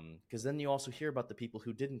 Because then you also hear about the people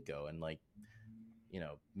who didn't go, and like, you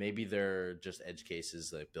know, maybe they're just edge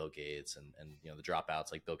cases like Bill Gates and you know, the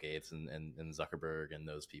dropouts like Bill Gates and Zuckerberg and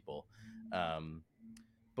those people.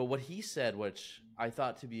 But what he said, which I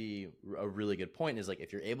thought to be a really good point, is like,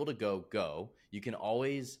 if you're able to go, you can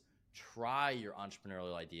always try your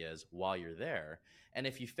entrepreneurial ideas while you're there. And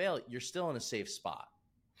if you fail, you're still in a safe spot.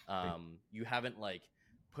 You haven't like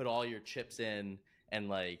put all your chips in and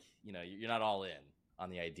like, you know, you're not all in on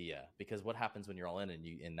the idea, because what happens when you're all in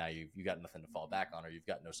and now you got nothing to fall back on, or you've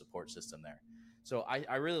got no support system there. So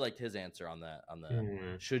I really liked his answer on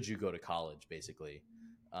the should you go to college, basically.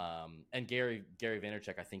 And Gary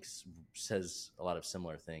Vaynerchuk, I think, says a lot of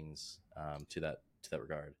similar things to that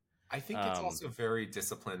regard. I think it's also very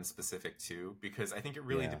discipline specific too, because I think it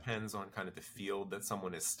really depends on kind of the field that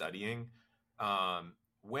someone is studying.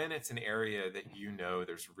 when it's an area that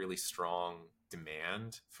there's really strong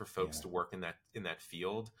demand for folks Yeah. to work in that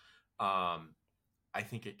field, I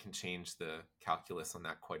think it can change the calculus on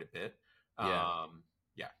that quite a bit. Yeah.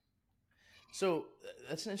 Yeah. So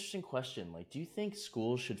that's an interesting question. Like, do you think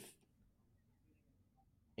schools should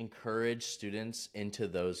encourage students into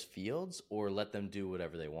those fields or let them do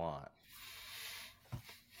whatever they want?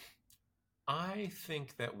 I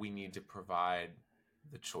think that we need to provide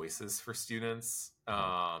the choices for students,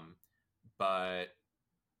 Uh-huh. but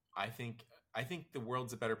I think I think the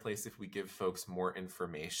world's a better place if we give folks more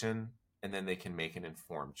information and then they can make an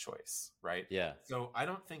informed choice, right? Yeah. So I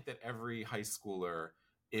don't think that every high schooler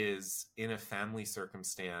is in a family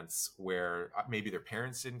circumstance where maybe their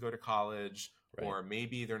parents didn't go to college, Right. or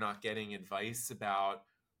maybe they're not getting advice about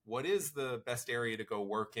what is the best area to go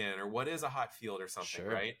work in, or what is a hot field or something,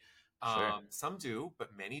 Sure. right? Sure. Some do,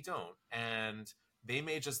 but many don't. And they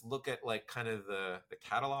may just look at like kind of the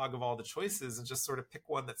catalog of all the choices and just sort of pick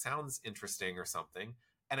one that sounds interesting or something.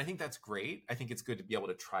 And I think that's great. I think it's good to be able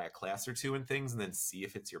to try a class or two and things and then see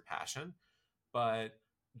if it's your passion. But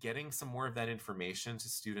getting some more of that information to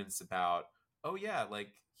students about, oh yeah,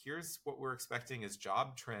 like here's what we're expecting as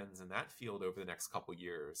job trends in that field over the next couple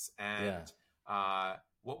years, Yeah. and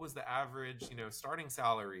what was the average, starting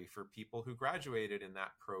salary for people who graduated in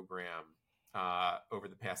that program over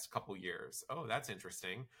the past couple years. Oh, that's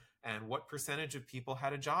interesting. And what percentage of people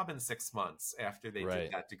had a job in 6 months after they did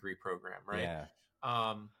Right. that degree program, right? Yeah.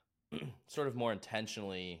 Um, Sort of more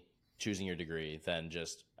intentionally choosing your degree than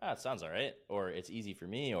just, it sounds all right, or it's easy for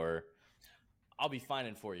me, or I'll be fine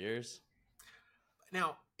in 4 years.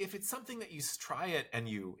 Now, if it's something that you try it and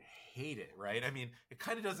you hate it, right? I mean, it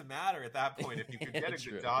kind of doesn't matter at that point if you could Yeah, get a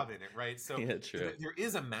true. good job in it, right? So Yeah, true. there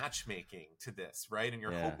is a matchmaking to this, right? And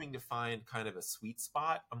you're Yeah. hoping to find kind of a sweet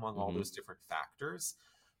spot among all Mhm. those different factors.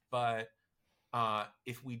 But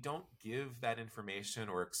if we don't give that information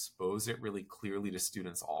or expose it really clearly to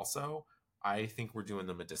students also, I think we're doing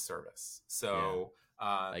them a disservice. So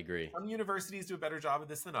I agree. some universities do a better job of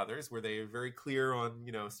this than others, where they're very clear on,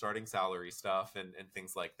 starting salary stuff and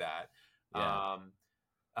things like that. Yeah.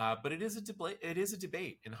 But it is a debate. It is a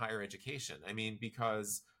debate in higher education. I mean,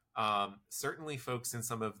 because certainly folks in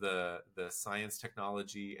some of the science,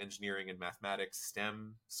 technology, engineering, and mathematics,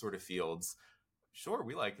 STEM sort of fields, sure,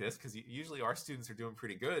 we like this because usually our students are doing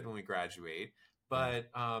pretty good when we graduate. Yeah.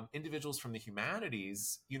 But individuals from the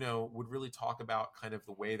humanities, would really talk about kind of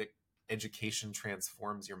the way that education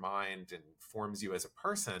transforms your mind and forms you as a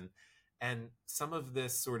person. And some of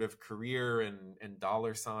this sort of career and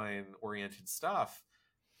dollar sign oriented stuff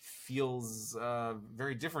feels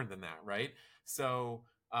very different than that, right? So,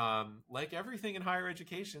 like everything in higher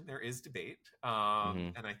education, there is debate,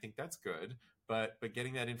 Mhm. and I think that's good. But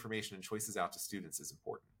getting that information and choices out to students is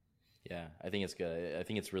important. Yeah, I think it's good. I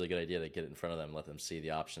think it's a really good idea to get it in front of them, let them see the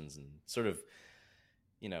options, and sort of,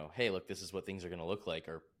 hey, look, this is what things are going to look like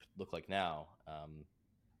or look like now.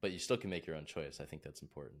 But you still can make your own choice. I think that's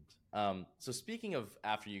important. So speaking of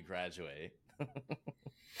after you graduate,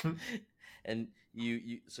 and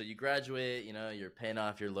so you graduate, you're paying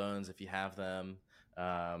off your loans if you have them,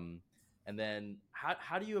 and then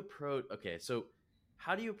how do you approach? Okay, so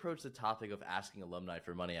how do you approach the topic of asking alumni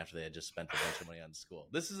for money after they had just spent a bunch of money on school?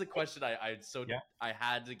 This is a question Yeah. I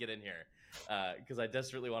had to get in here because I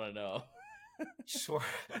desperately want to know. Sure.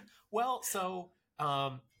 Well, so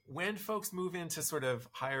when folks move into sort of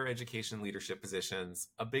higher education leadership positions,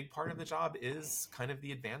 a big part of the job is kind of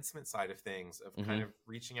the advancement side of things, of kind Mhm. of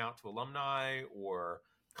reaching out to alumni or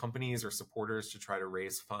companies or supporters to try to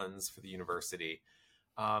raise funds for the university.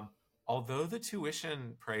 Um, Although the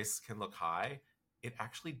tuition price can look high, it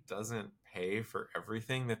actually doesn't pay for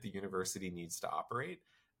everything that the university needs to operate.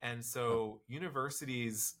 And Huh. so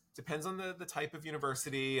universities, depends on the type of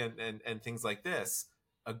university and things like this,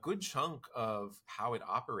 a good chunk of how it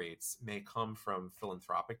operates may come from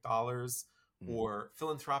philanthropic dollars, Mm. or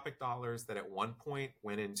philanthropic dollars that at one point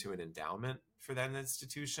went into an endowment for that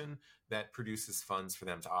institution that produces funds for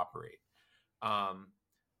them to operate. Um,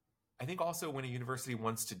 I think also when a university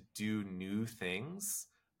wants to do new things,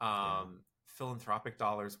 Yeah. philanthropic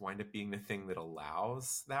dollars wind up being the thing that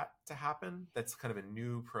allows that to happen. That's kind of a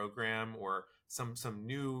new program or some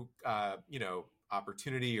new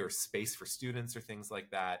opportunity or space for students or things like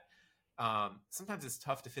that. Sometimes it's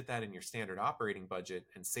tough to fit that in your standard operating budget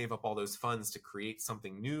and save up all those funds to create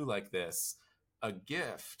something new like this. A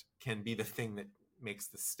gift can be the thing that makes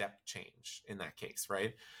the step change in that case,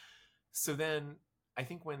 right? So then I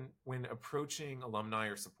think when approaching alumni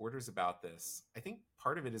or supporters about this, I think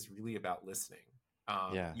part of it is really about listening.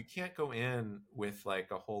 Yeah. You can't go in with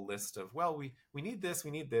like a whole list of, well, we need this,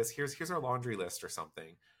 we need this. Here's our laundry list or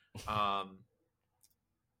something. Um,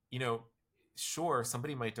 you know, sure,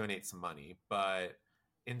 somebody might donate some money, but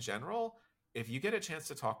in general, if you get a chance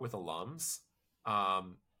to talk with alums,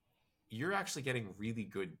 um, you're actually getting really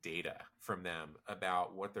good data from them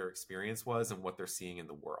about what their experience was and what they're seeing in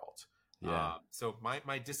the world. Yeah. So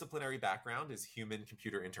my disciplinary background is human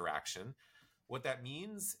computer interaction. What that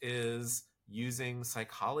means is using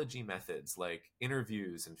psychology methods like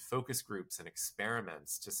interviews and focus groups and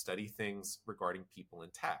experiments to study things regarding people in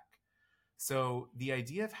tech. So the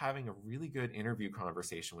idea of having a really good interview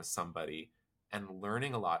conversation with somebody and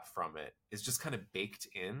learning a lot from it is just kind of baked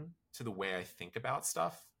in to the way I think about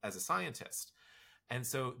stuff as a scientist. And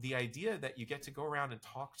so the idea that you get to go around and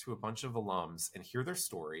talk to a bunch of alums and hear their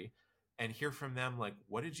story and hear from them, like,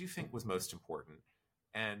 what did you think was most important?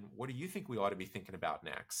 And what do you think we ought to be thinking about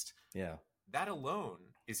next? Yeah. That alone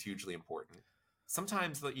is hugely important.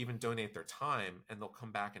 Sometimes they'll even donate their time and they'll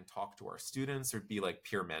come back and talk to our students or be like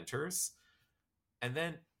peer mentors. And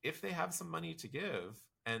then if they have some money to give,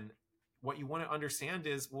 and what you want to understand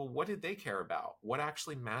is, well, what did they care about? What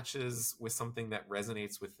actually matches with something that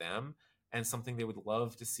resonates with them and something they would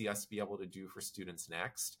love to see us be able to do for students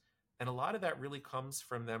next? And a lot of that really comes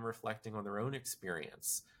from them reflecting on their own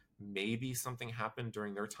experience. Maybe something happened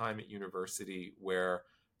during their time at university where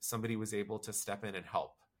somebody was able to step in and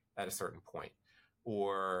help at a certain point,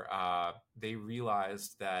 or they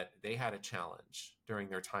realized that they had a challenge during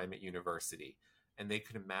their time at university and they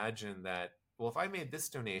could imagine that, well, if I made this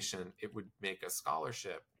donation, it would make a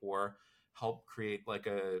scholarship or help create like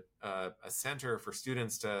a center for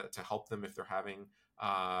students to help them if they're having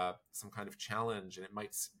some kind of challenge, and it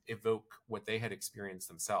might evoke what they had experienced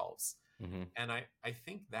themselves. Mm-hmm. And I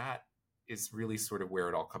think that is really sort of where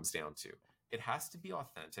it all comes down to. It has to be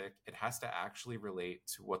authentic. It has to actually relate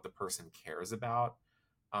to what the person cares about.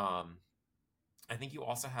 I think you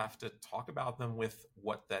also have to talk about them with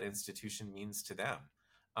what that institution means to them,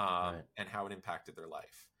 Right. and how it impacted their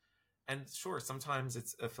life. And sure, sometimes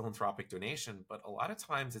it's a philanthropic donation, but a lot of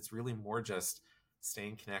times it's really more just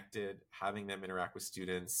staying connected, having them interact with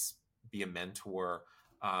students, be a mentor,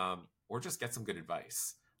 or just get some good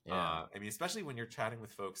advice. Yeah. I mean, especially when you're chatting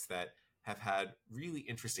with folks that have had really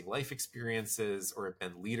interesting life experiences or have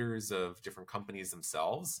been leaders of different companies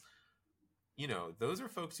themselves. Those are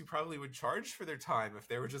folks who probably would charge for their time if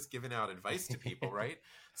they were just giving out advice to people, right? Right.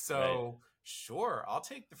 So, sure, I'll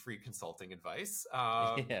take the free consulting advice.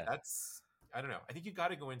 Yeah. I don't know. I think you got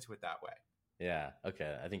to go into it that way. Yeah.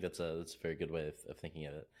 Okay. I think that's a very good way of thinking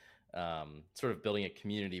of it. Sort of building a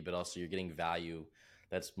community, but also you're getting value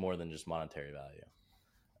that's more than just monetary value.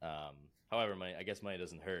 However, I guess money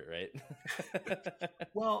doesn't hurt, right?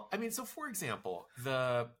 Well, I mean, so for example,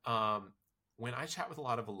 when I chat with a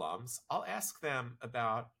lot of alums, I'll ask them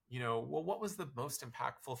about, well, what was the most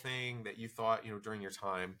impactful thing that you thought, during your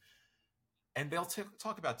time? And they'll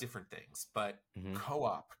talk about different things, but Mm-hmm.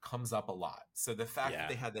 co-op comes up a lot. So the fact that Yeah.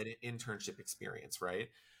 they had that internship experience, right?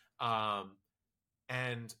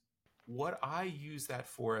 And what I use that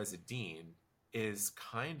for as a dean is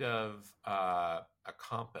kind of a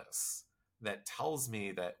compass that tells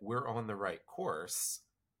me that we're on the right course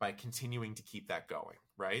by continuing to keep that going,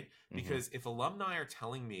 right? Mm-hmm. Because if alumni are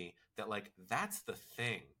telling me that like that's the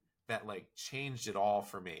thing that like changed it all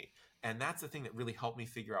for me, and that's the thing that really helped me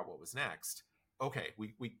figure out what was next, okay,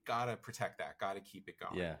 we gotta protect that, gotta keep it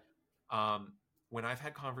going. Yeah. When I've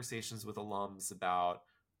had conversations with alums about,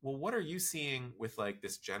 well, what are you seeing with like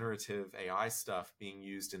this generative AI stuff being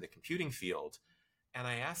used in the computing field? And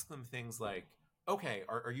I ask them things like, okay,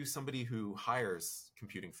 are you somebody who hires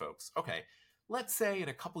computing folks? Okay, let's say in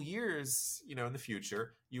a couple years, in the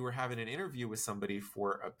future, you were having an interview with somebody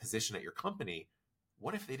for a position at your company.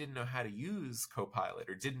 What if they didn't know how to use Copilot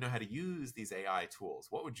or didn't know how to use these AI tools?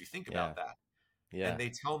 What would you think Yeah. about that? Yeah. And they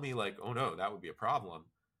tell me like, oh no, that would be a problem.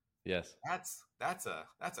 Yes. That's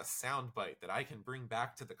a sound bite that I can bring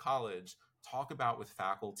back to the college, talk about with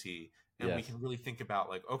faculty, and we Yes. can really think about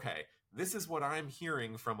like, okay, this is what I'm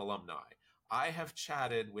hearing from alumni. I have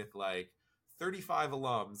chatted with like 35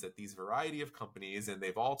 alums at these variety of companies, and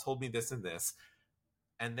they've all told me this and this,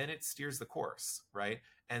 and then it steers the course, right?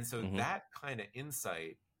 And so Mm-hmm. that kind of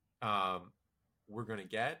insight we're going to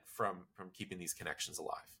get from keeping these connections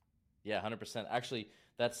alive. Yeah, 100%. Actually,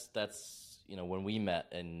 that's when we met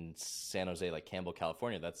in San Jose, like Campbell,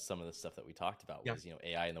 California, that's some of the stuff that we talked about Yeah. was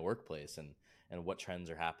AI in the workplace and what trends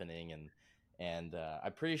are happening, and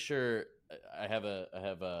I'm pretty sure I have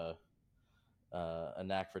a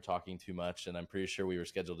knack for talking too much, and I'm pretty sure we were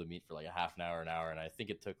scheduled to meet for like a half an hour, and I think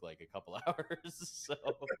it took like a couple hours. So,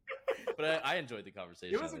 but I enjoyed the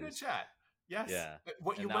conversation. It was a good chat. Yes. Yeah.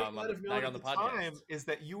 What And you now might not have now known you're at on the the podcast. time is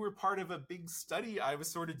that you were part of a big study I was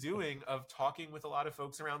sort of doing of talking with a lot of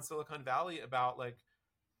folks around Silicon Valley about like,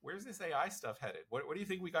 where's this AI stuff headed? What do you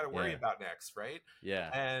think we got to worry about next, right? Yeah.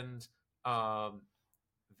 And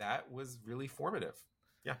that was really formative.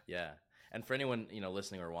 Yeah. Yeah. And for anyone,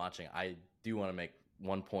 listening or watching, I do want to make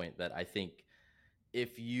one point that I think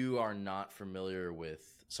if you are not familiar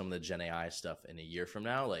with some of the Gen AI stuff in a year from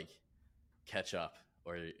now, like catch up,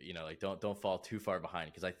 or like don't fall too far behind,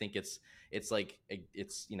 because I think it's like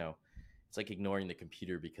it's ignoring the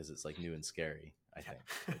computer because it's like new and scary. I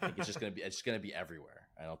think it's just gonna be everywhere.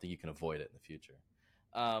 I don't think you can avoid it in the future.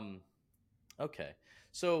 Okay,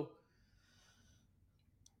 so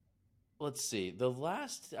let's see. The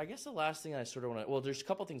last thing I sort of want to, well, there's a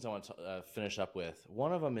couple things I want to finish up with.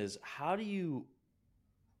 One of them is, how do you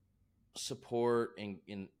support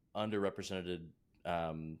in underrepresented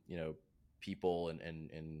people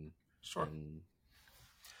and sure. And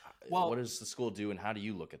well, what does the school do, and how do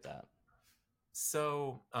you look at that?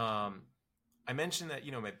 So I mentioned that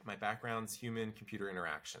my background's human computer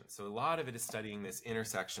interaction, so a lot of it is studying this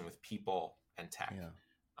intersection with people and tech.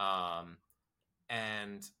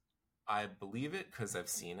 And I believe it because I've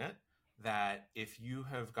seen it, that if you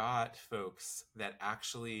have got folks that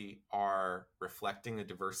actually are reflecting the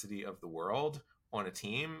diversity of the world on a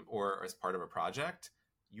team or as part of a project,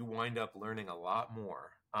 you wind up learning a lot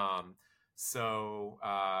more. So,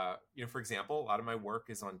 for example, a lot of my work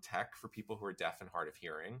is on tech for people who are deaf and hard of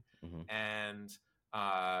hearing. Mm-hmm. And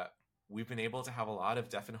we've been able to have a lot of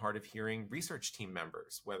deaf and hard of hearing research team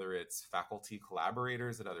members, whether it's faculty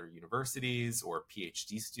collaborators at other universities or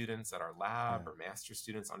PhD students at our lab or master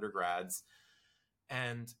students, undergrads.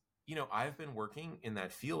 And, I've been working in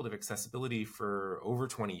that field of accessibility for over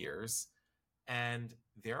 20 years. And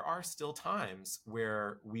there are still times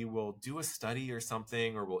where we will do a study or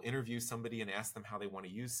something, or we'll interview somebody and ask them how they want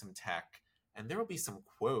to use some tech. And there will be some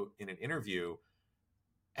quote in an interview,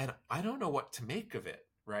 and I don't know what to make of it,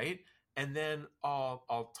 right? And then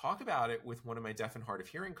I'll talk about it with one of my deaf and hard of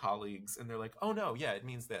hearing colleagues, and they're like, oh no, yeah, it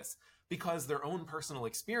means this. Because their own personal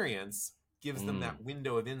experience gives them that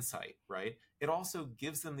window of insight, right? It also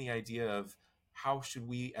gives them the idea of how should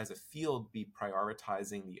we as a field be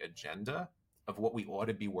prioritizing the agenda of what we ought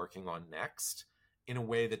to be working on next in a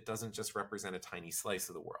way that doesn't just represent a tiny slice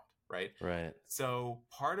of the world, right? Right. So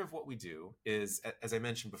part of what we do is, as I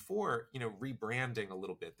mentioned before, rebranding a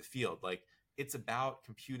little bit the field. Like, it's about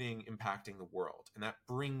computing impacting the world, and that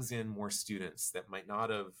brings in more students that might not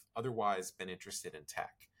have otherwise been interested in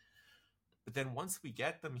tech. But then once we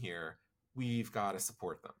get them here, we've got to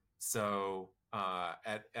support them. So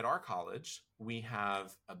at our college, we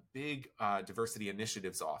have a big diversity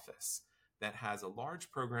initiatives office that has a large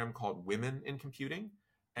program called Women in Computing,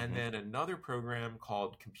 and then another program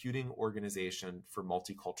called Computing Organization for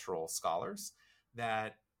Multicultural Scholars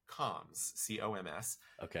that COMS, C-O-M-S.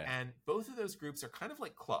 Okay. And both of those groups are kind of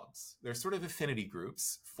like clubs. They're sort of affinity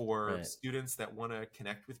groups for students that want to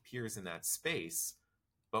connect with peers in that space,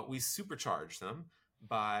 but we supercharge them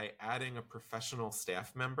by adding a professional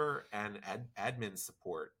staff member and admin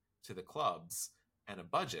support to the clubs and a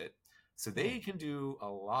budget. So they can do a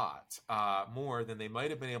lot more than they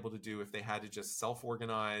might have been able to do if they had to just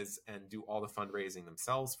self-organize and do all the fundraising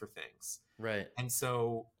themselves for things. Right. And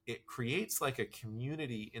so it creates like a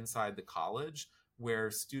community inside the college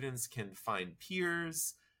where students can find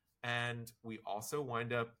peers. And we also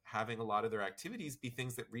wind up having a lot of their activities be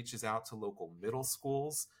things that reaches out to local middle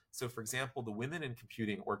schools. So for example, the Women in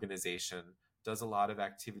Computing organization does a lot of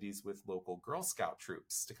activities with local Girl Scout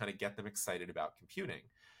troops to kind of get them excited about computing.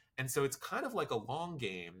 And so it's kind of like a long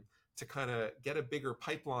game to kind of get a bigger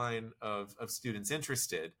pipeline of students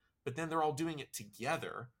interested, but then they're all doing it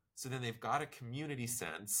together. So then they've got a community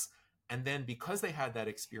sense. And then because they had that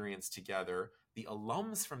experience together, the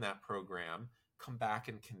alums from that program come back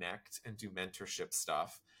and connect and do mentorship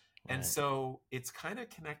stuff. Right. And so it's kind of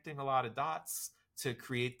connecting a lot of dots to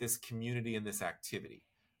create this community and this activity.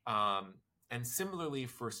 And similarly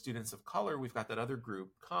for students of color, we've got that other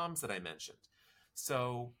group, COMS, that I mentioned.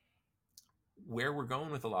 So where we're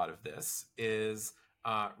going with a lot of this is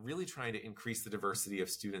really trying to increase the diversity of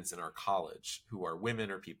students in our college who are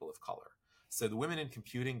women or people of color. So the Women in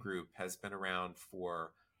Computing group has been around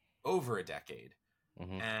for over a decade.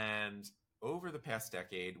 And over the past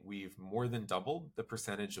decade, we've more than doubled the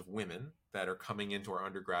percentage of women that are coming into our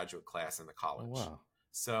undergraduate class in the college. Oh, wow.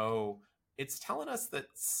 So it's telling us that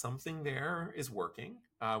something there is working,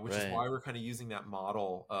 which is Right. why we're kind of using that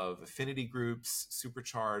model of affinity groups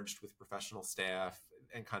supercharged with professional staff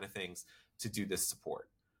and kind of things to do this support.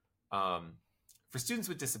 Um, for students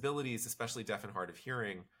with disabilities, especially deaf and hard of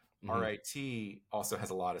hearing, Mm-hmm. RIT also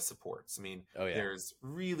has a lot of supports. I mean, Oh yeah. there's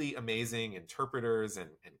really amazing interpreters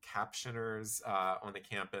and captioners on the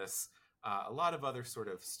campus, a lot of other sort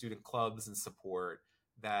of student clubs and support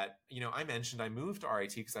that, I mentioned I moved to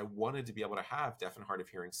RIT because I wanted to be able to have deaf and hard of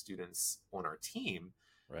hearing students on our team.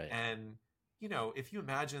 Right. And, if you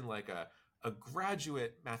imagine like a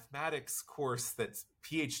graduate mathematics course that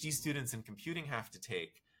PhD students in computing have to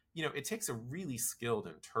take, it takes a really skilled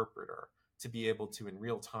interpreter to be able to, in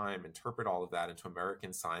real time, interpret all of that into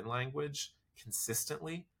American Sign Language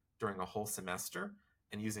consistently during a whole semester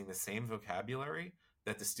and using the same vocabulary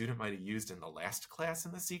that the student might have used in the last class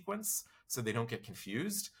in the sequence so they don't get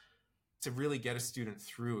confused, to really get a student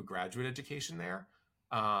through a graduate education there.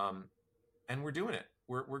 And we're doing it.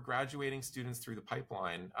 We're graduating students through the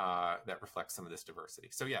pipeline that reflects some of this diversity.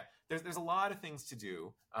 So yeah, there's a lot of things to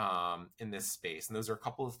do in this space, and those are a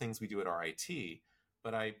couple of things we do at RIT.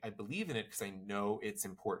 But I believe in it because I know it's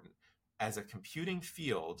important. As a computing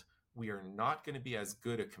field, we are not going to be as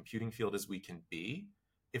good a computing field as we can be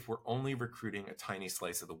if we're only recruiting a tiny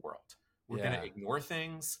slice of the world. We're going to ignore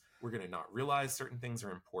things. We're going to not realize certain things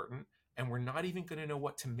are important, and we're not even going to know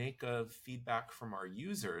what to make of feedback from our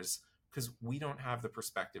users because we don't have the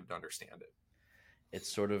perspective to understand it. It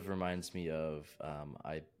sort of reminds me of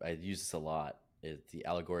I use this a lot. It's the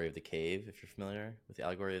allegory of the cave. If you're familiar with the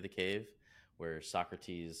allegory of the cave, where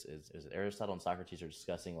Socrates is it Aristotle and Socrates are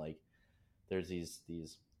discussing, like, there's these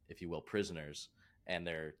if you will prisoners, and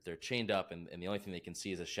they're chained up, and the only thing they can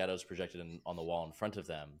see is the shadows projected on the wall in front of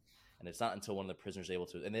them. And it's not until one of the prisoners is able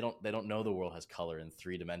to, and they don't know the world has color in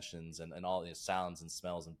 3 dimensions and all these sounds and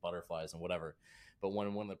smells and butterflies and whatever. But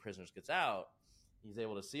when one of the prisoners gets out, he's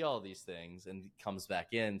able to see all these things and comes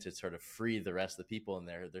back in to sort of free the rest of the people, and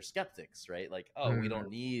they're skeptics, right? Like, oh, we don't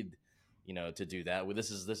need to do that. Well, this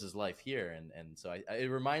is life here. And so it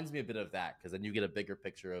reminds me a bit of that, because then you get a bigger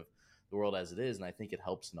picture of the world as it is. And I think it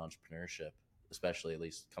helps in entrepreneurship, especially, at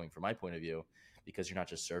least coming from my point of view, because you're not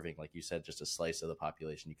just serving, like you said, just a slice of the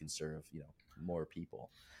population. You can serve more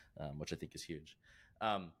people, which I think is huge.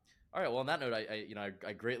 All right. Well, on that note,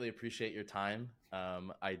 I greatly appreciate your time.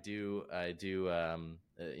 I do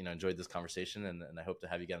enjoyed this conversation, and I hope to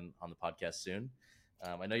have you again on the podcast soon.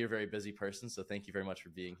 I know you're a very busy person, so thank you very much for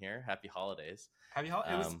being here. Happy holidays.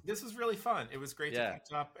 This was really fun. It was great to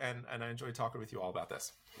catch up, and I enjoyed talking with you all about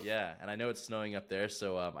this. Yeah, and I know it's snowing up there,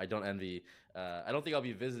 so I don't envy. I don't think I'll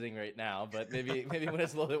be visiting right now, but maybe when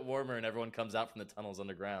it's a little bit warmer and everyone comes out from the tunnels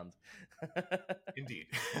underground. Indeed.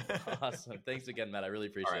 Awesome. Thanks again, Matt. I really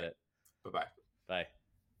appreciate it. Bye-bye. Bye.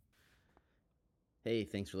 Hey,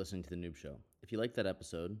 thanks for listening to The Noob Show. If you liked that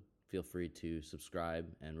episode, feel free to subscribe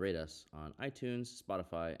and rate us on iTunes,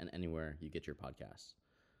 Spotify, and anywhere you get your podcasts.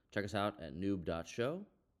 Check us out at noob.show,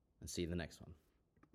 and see you in the next one.